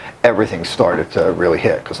where everything started to really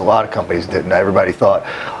hit, because a lot of companies didn't. Everybody thought,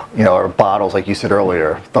 our bottles, like you said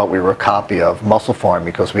earlier, thought we were a copy of Muscle Farm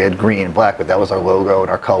because we had green and black, but that was our logo and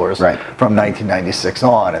our colors from 1996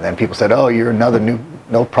 on. And then people said, oh, you're another new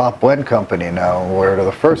no prop blend company now. We're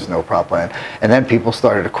the first no prop blend. And then people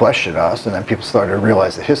started to question us, and then people started to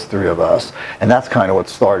realize the history of us. And that's kind of what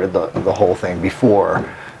started the whole thing before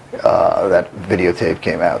that videotape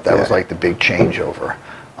came out. That was like the big changeover.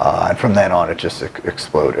 And from then on, it just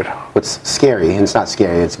exploded. What's scary, and it's not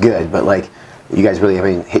scary, it's good, but like, you guys really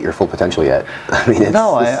haven't hit your full potential yet. I mean,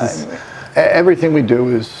 everything we do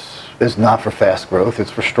is not for fast growth, it's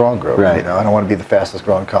for strong growth. I don't want to be the fastest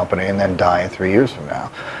growing company and then die in 3 years from now.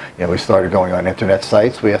 We started going on internet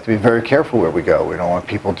sites. We have to be very careful where we go. We don't want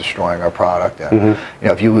people destroying our product. And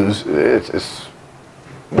if you lose, it's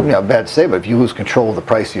bad to say, but if you lose control of the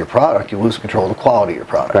price of your product, you lose control of the quality of your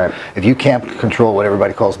product. If you can't control what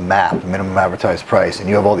everybody calls MAP, minimum advertised price, and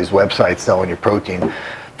you have all these websites selling your protein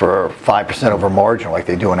for 5% over margin like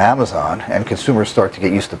they do on Amazon, and consumers start to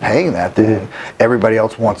get used to paying that, then everybody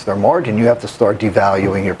else wants their margin. You have to start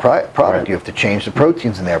devaluing your product. You have to change the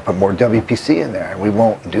proteins in there, put more WPC in there, and we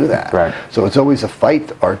won't do that. So it's always a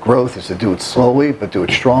fight. Our growth is to do it slowly, but do it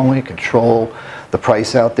strongly, control the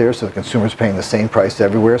price out there so the consumer's paying the same price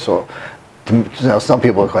everywhere. So some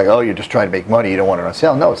people look like, oh, you're just trying to make money, you don't want it on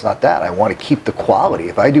sale. No, it's not that. I want to keep the quality.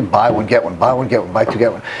 If I do buy one, get one, buy one, get one, buy two,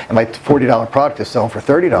 get one, and my $40 product is selling for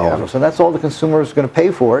 $30, so that's all the consumer is going to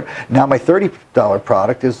pay for it. Now my $30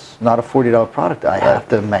 product is not a $40 product. I have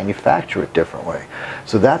to manufacture it differently.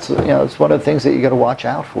 So that's, it's one of the things that you got to watch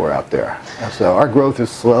out for out there. And so our growth is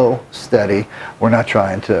slow, steady. We're not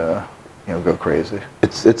trying to go crazy.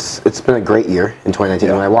 It's been a great year in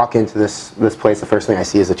 2019. When I walk into this place, the first thing I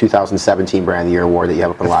see is the 2017 Brand of the Year award that you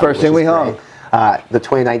have up in the lobby. First thing we hung. The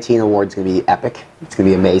 2019 award is going to be epic. It's going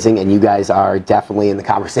to be amazing, and you guys are definitely in the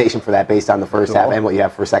conversation for that based on the first half and what you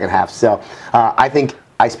have for the second half. So I think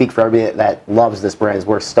I speak for everybody that loves this brand.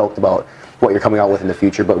 We're stoked about what you're coming out with in the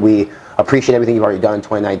future, but we appreciate everything you've already done in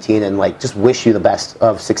 2019 and just wish you the best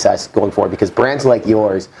of success going forward, because brands like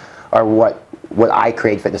yours are what I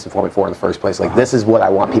create Fitness Informant for in the first place. This is what I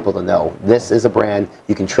want people to know. This is a brand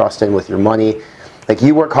you can trust in with your money.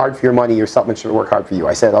 You work hard for your money, your supplements should work hard for you.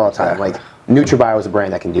 I say it all the time. NutraBio is a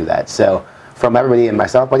brand that can do that. So from everybody and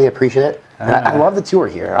myself, buddy, I appreciate it. And I love the tour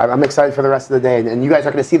here. I'm excited for the rest of the day, and you guys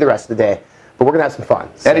are going to see the rest of the day. But we're going to have some fun.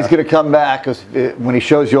 So. Eddie's going to come back because when he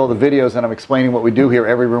shows you all the videos and I'm explaining what we do here,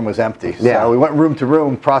 every room was empty. So we went room to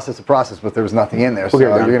room, process to process, but there was nothing in there. So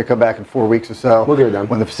you're going to come back in 4 weeks or so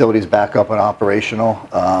when the facility's back up and operational.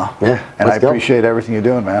 And I appreciate everything you're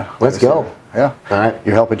doing, man. Let's go. Yeah. All right.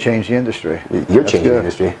 You're helping change the industry. You're changing the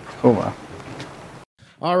industry. Cool, man.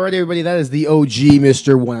 All right, everybody, that is the OG,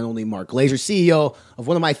 Mr. One and Only Mark Glazer, CEO of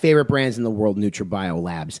one of my favorite brands in the world, NutraBio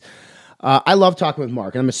Labs. I love talking with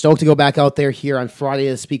Mark, and I'm stoked to go back out there here on Friday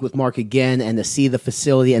to speak with Mark again and to see the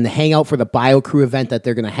facility and to hang out for the BioCrew event that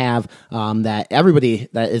they're going to have, that everybody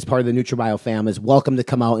that is part of the NutraBio fam is welcome to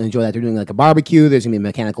come out and enjoy that. They're doing a barbecue. There's going to be a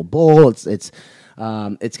mechanical bull. It's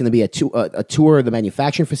going to be a tour of the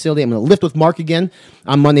manufacturing facility. I'm going to lift with Mark again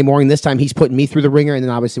on Monday morning. This time he's putting me through the ringer, and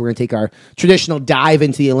then obviously we're going to take our traditional dive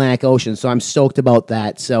into the Atlantic Ocean. So I'm stoked about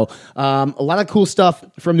that. So a lot of cool stuff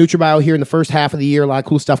from NutraBio here in the first half of the year. A lot of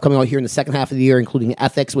cool stuff coming out here in the second half of the year, including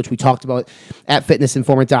ethics, which we talked about at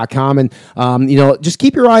fitnessinformant.com. And, just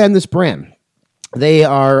keep your eye on this brand. They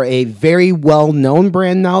are a very well-known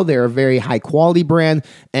brand now. They're a very high-quality brand,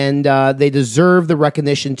 and they deserve the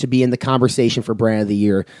recognition to be in the conversation for Brand of the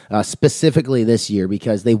Year, specifically this year,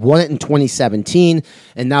 because they won it in 2017,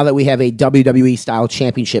 and now that we have a WWE-style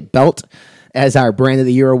championship belt as our Brand of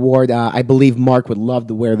the Year award, I believe Mark would love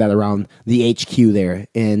to wear that around the HQ there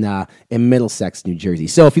in Middlesex, New Jersey.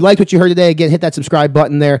 So if you liked what you heard today, again, hit that subscribe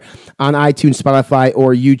button there on iTunes, Spotify,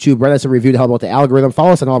 or YouTube. Write us a review to help out the algorithm.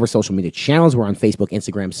 Follow us on all of our social media channels. We're on Facebook,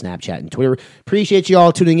 Instagram, Snapchat, and Twitter. Appreciate you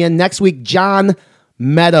all tuning in. Next week, John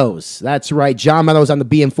Meadows. That's right, John Meadows on the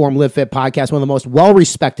Be Informed Live Fit podcast, one of the most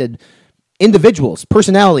well-respected individuals,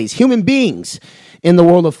 personalities, human beings in the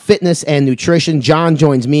world of fitness and nutrition. John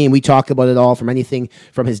joins me, and we talk about it all, from anything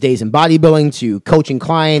from his days in bodybuilding to coaching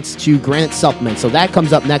clients to Granite supplements. So that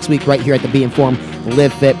comes up next week right here at the Be Informed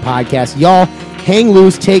Live Fit podcast. Y'all, hang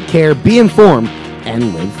loose, take care, be informed,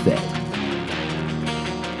 and live fit.